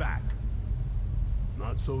watch your back.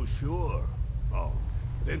 Not so sure. Oh,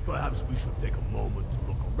 then perhaps we should take a moment to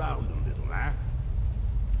look around a little, eh?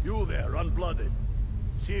 You there, unblooded.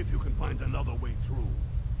 See if you can find another way through.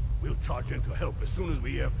 We'll charge in to help as soon as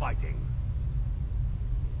we hear fighting.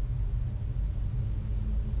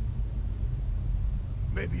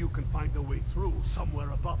 Maybe you can find a way through somewhere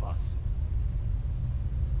above us.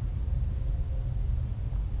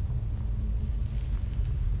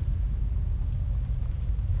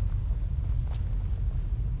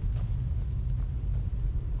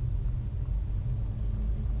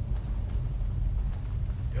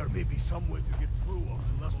 There may be some way to get through on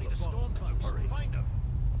the level above. Stormcloaks. Hurry. Find them.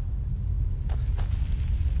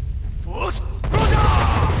 Force!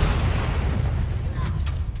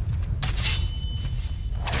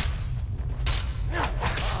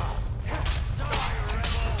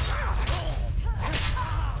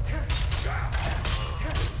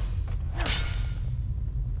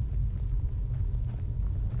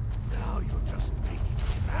 Now you're just making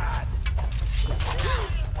me mad.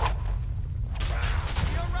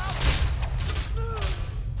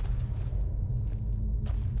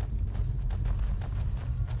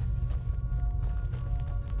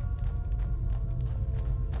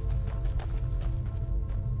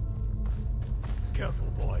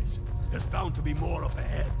 Careful, boys. There's bound to be more up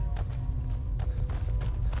ahead.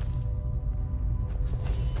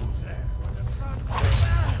 Who's there?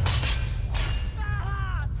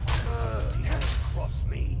 Cross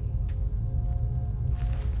me.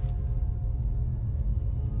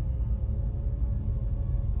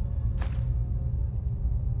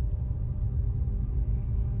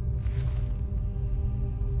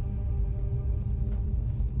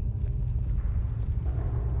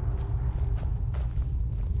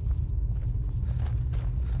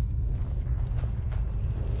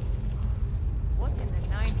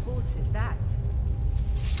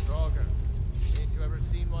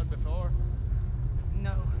 before?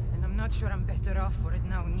 No, and I'm not sure I'm better off for it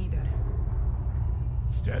now neither.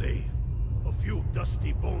 Steady. A few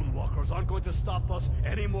dusty bone walkers aren't going to stop us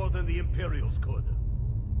any more than the Imperials could.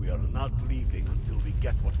 We are not leaving until we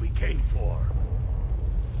get what we came for.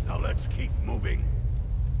 Now let's keep moving.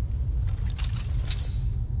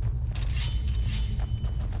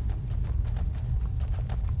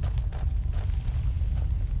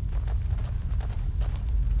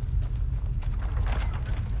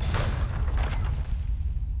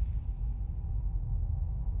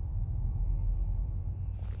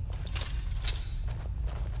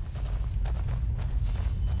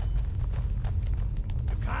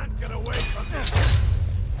 Get away from this!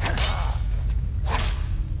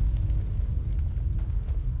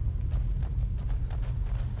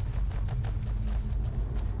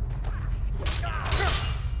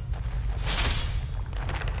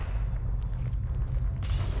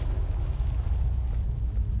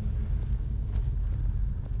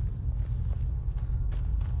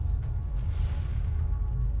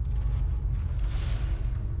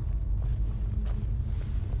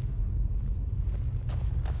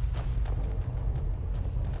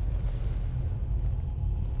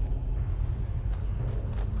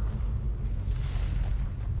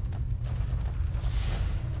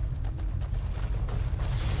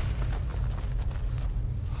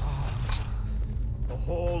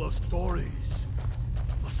 Hall of Stories.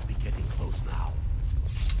 Must be getting close now.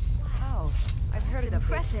 Wow, I've heard That's of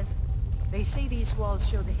impressive. this. They say these walls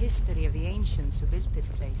show the history of the ancients who built this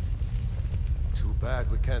place. Too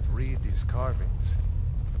bad we can't read these carvings.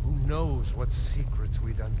 Who knows what secrets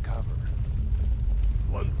we'd uncover?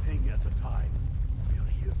 One thing at a time. We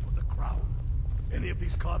are here for the crown. Any of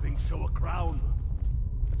these carvings show a crown?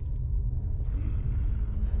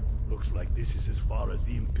 Looks like this is as far as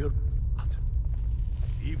the Imperial.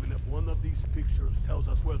 Even if one of these pictures tells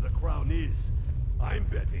us where the crown is, I'm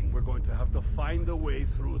betting we're going to have to find a way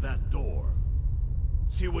through that door.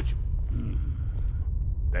 See what you...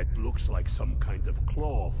 That looks like some kind of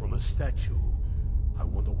claw from a statue. I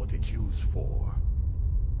wonder what it's used for.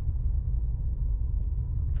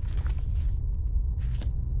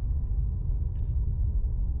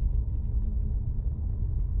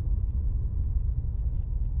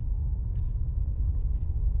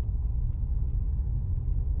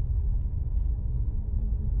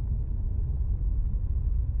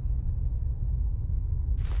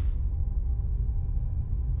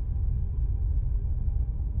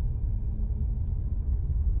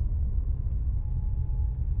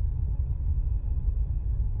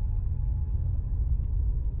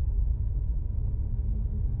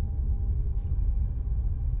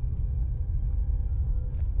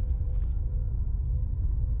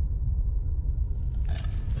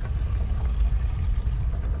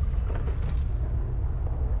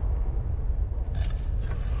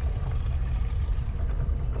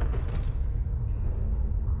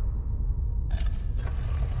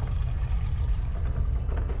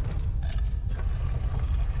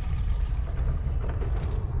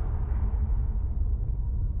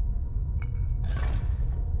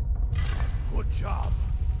 Job.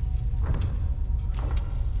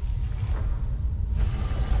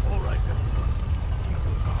 All right, everyone. Keep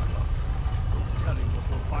your guard up. No telling what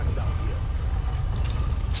we'll find out here.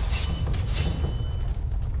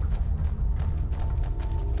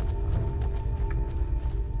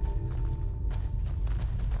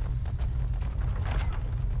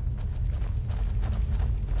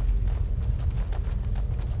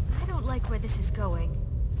 I don't like where this is going.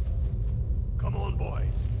 Come on, boys.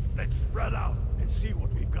 Let's spread out and see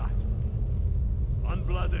what we've got.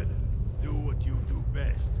 Unblooded, do what you do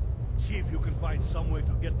best. See if you can find some way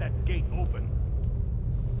to get that gate open.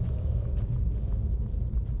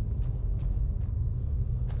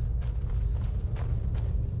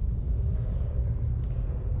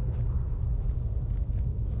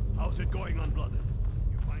 How's it going, Unblooded?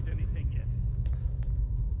 You find anything yet?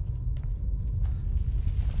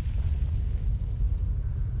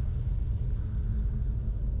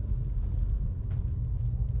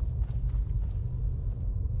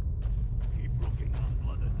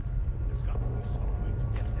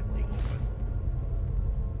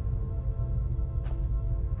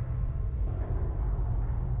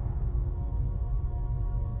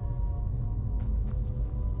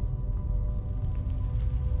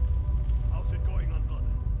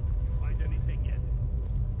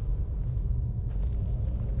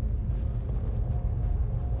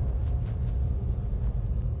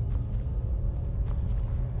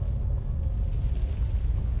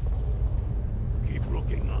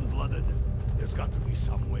 There's got to be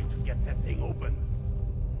some way to get that thing open.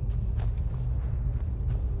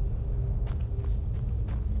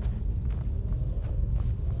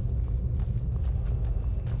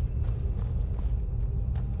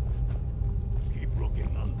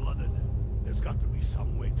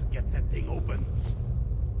 open.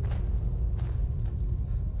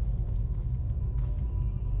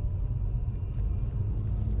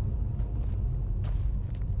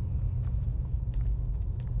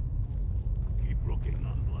 Keep looking,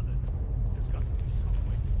 unblooded. There's got to be some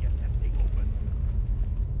way to get that thing open.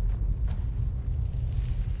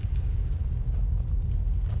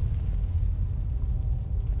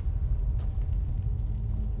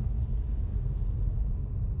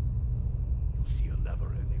 You see a lever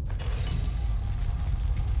anywhere?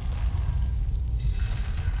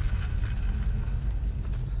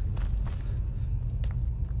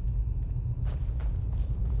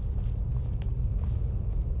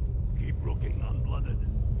 Keep looking, unblooded.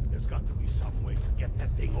 There's got to be some way to get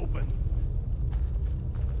that thing open.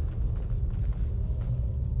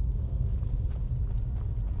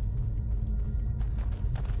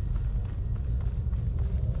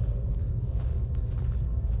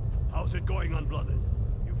 How's it going, unblooded?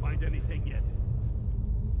 You find anything yet?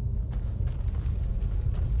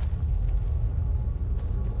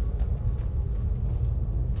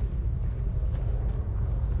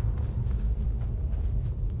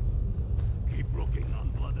 Keep looking,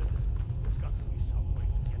 unblooded. There's got to be some way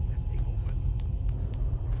to get that thing open.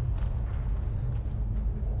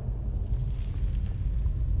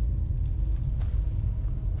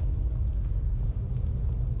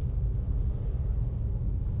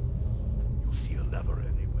 You see a lever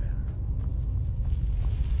anywhere?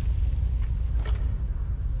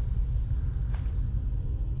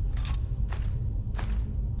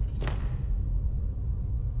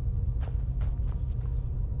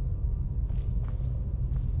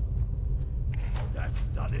 That's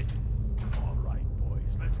done it. All right,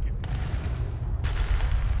 boys, let's get moving.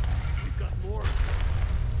 We've got more.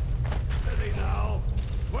 Steady now.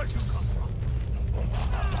 Where'd you come from?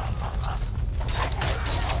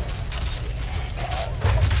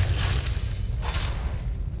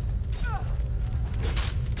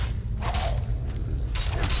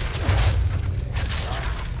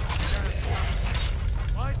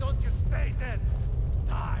 Why don't you stay dead?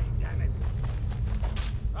 Die, damn it.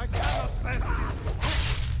 I cannot blast you.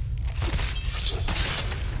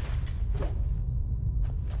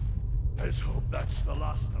 Let's hope that's the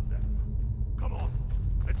last of them. Come on,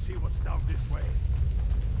 let's see what's down this way.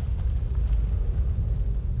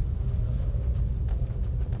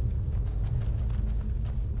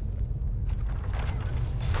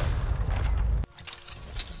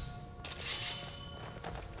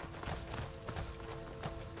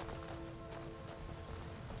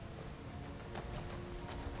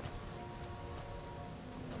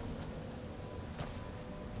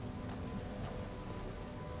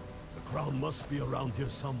 The crown must be around here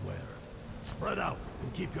somewhere. Spread out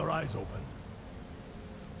and keep your eyes open.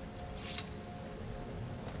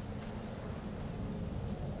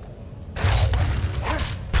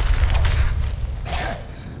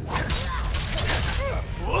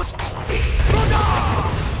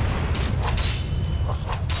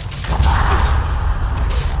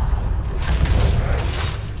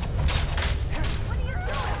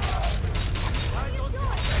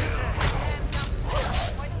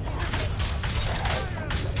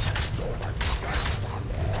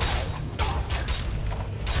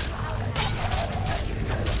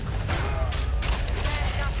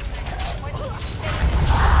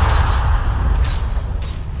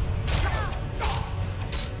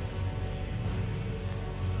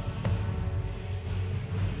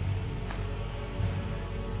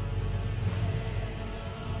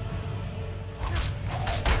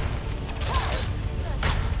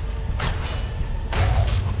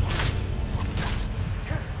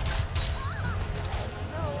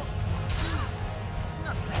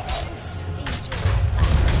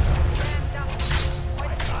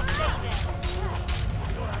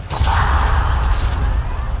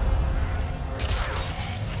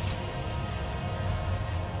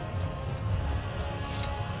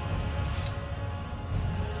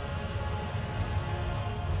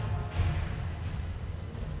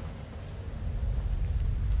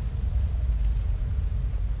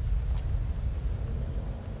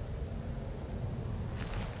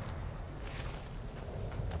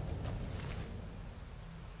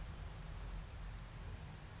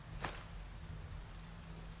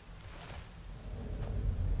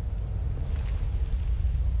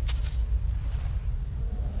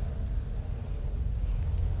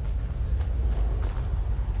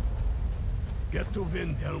 Get to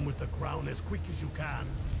Windhelm with the crown as quick as you can.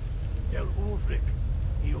 Tell Ulrich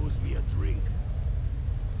he owes me a drink.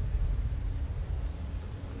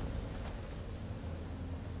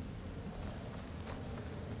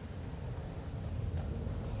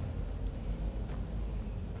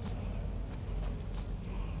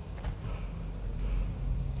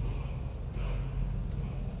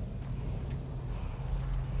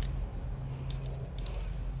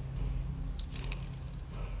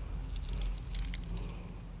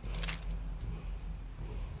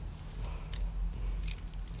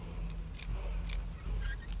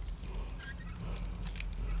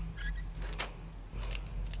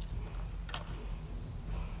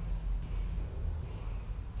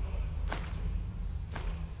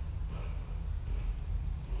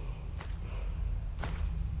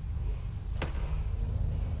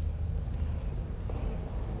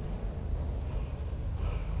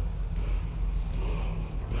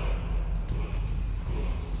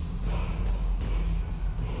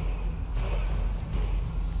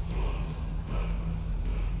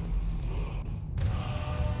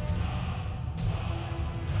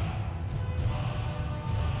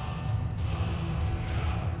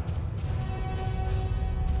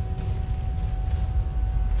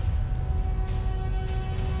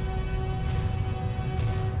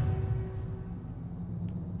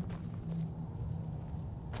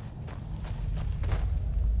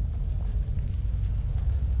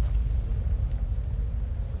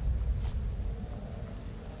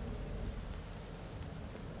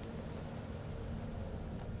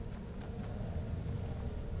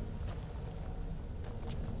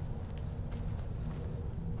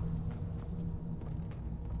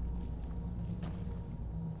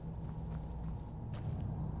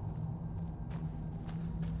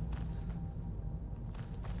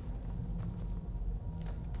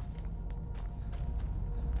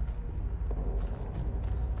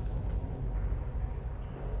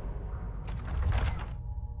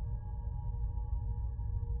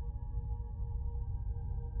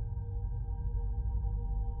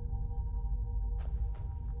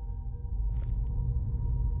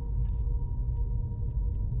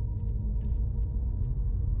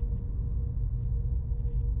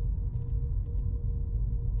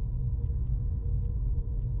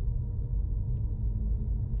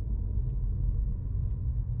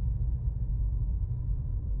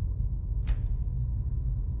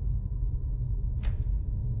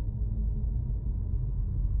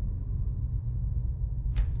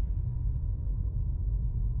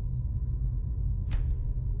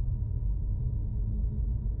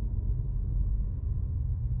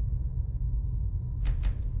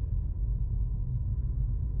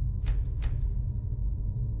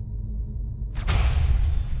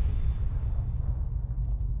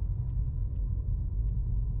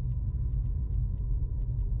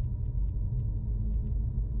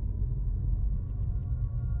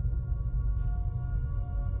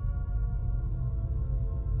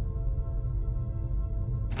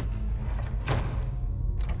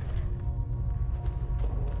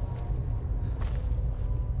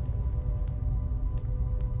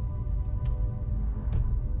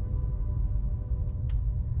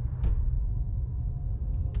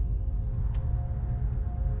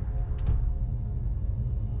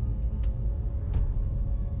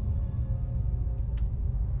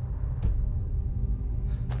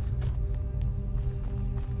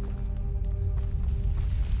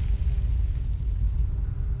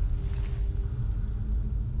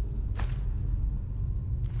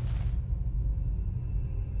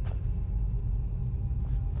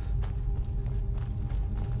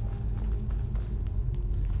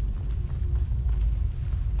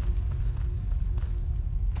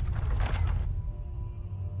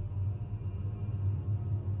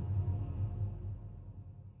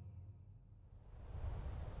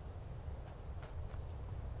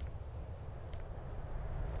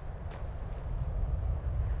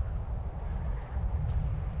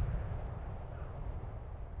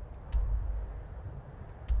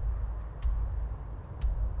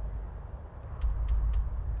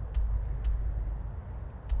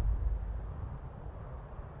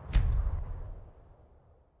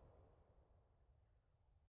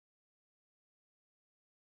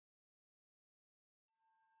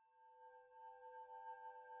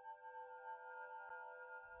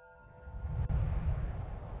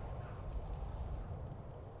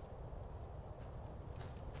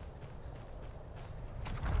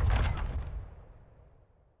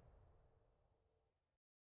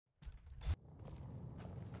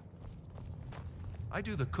 I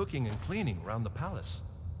do the cooking and cleaning around the palace.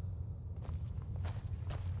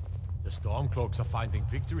 The Stormcloaks are finding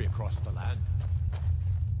victory across the land.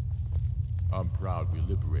 I'm proud we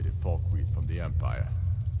liberated Falkreath from the Empire.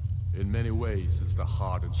 In many ways, it's the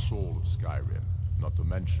heart and soul of Skyrim, not to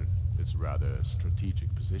mention its rather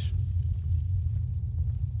strategic position.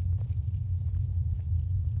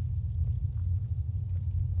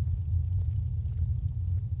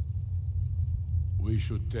 We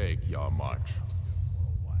should take Yarmarch.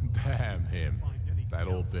 Damn him. That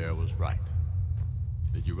old bear was right.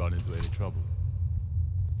 Did you run into any trouble?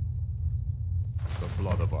 The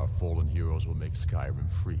blood of our fallen heroes will make Skyrim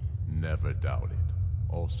free. Never doubt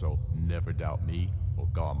it. Also, never doubt me or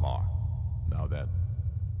Garmar. Now then,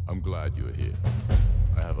 I'm glad you're here.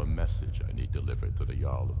 I have a message I need delivered to the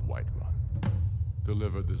Jarl of Whiterun.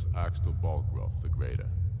 Deliver this axe to Balgruuf the Greater.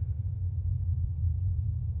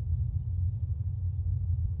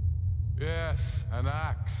 Yes, an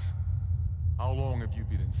axe. How long have you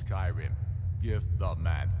been in Skyrim? Give the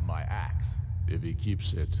man my axe. If he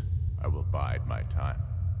keeps it, I will bide my time.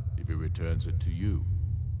 If he returns it to you,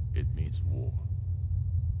 it means war.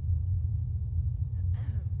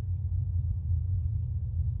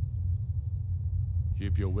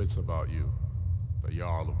 Keep your wits about you. The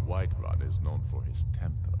Jarl of Whiterun is known for his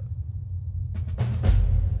temper.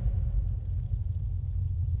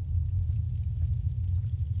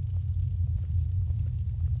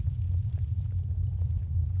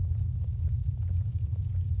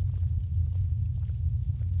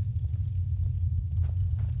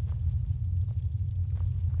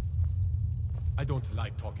 I don't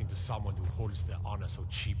like talking to someone who holds their honor so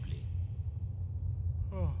cheaply.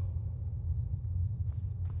 Oh.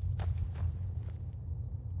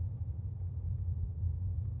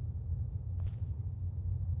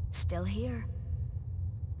 Still here.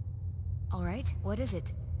 All right, what is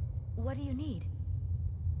it? What do you need?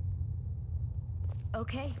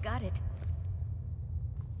 Okay, got it.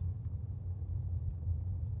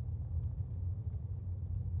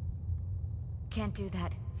 Can't do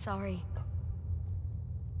that. Sorry.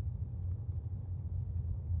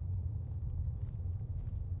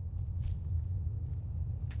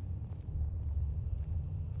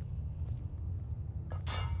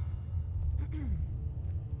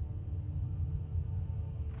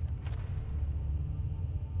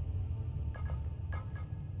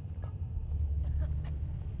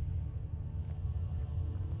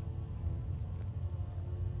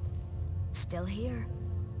 Still here.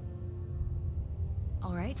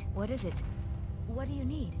 All right, what is it? What do you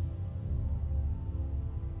need?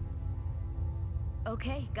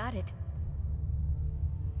 Okay, got it.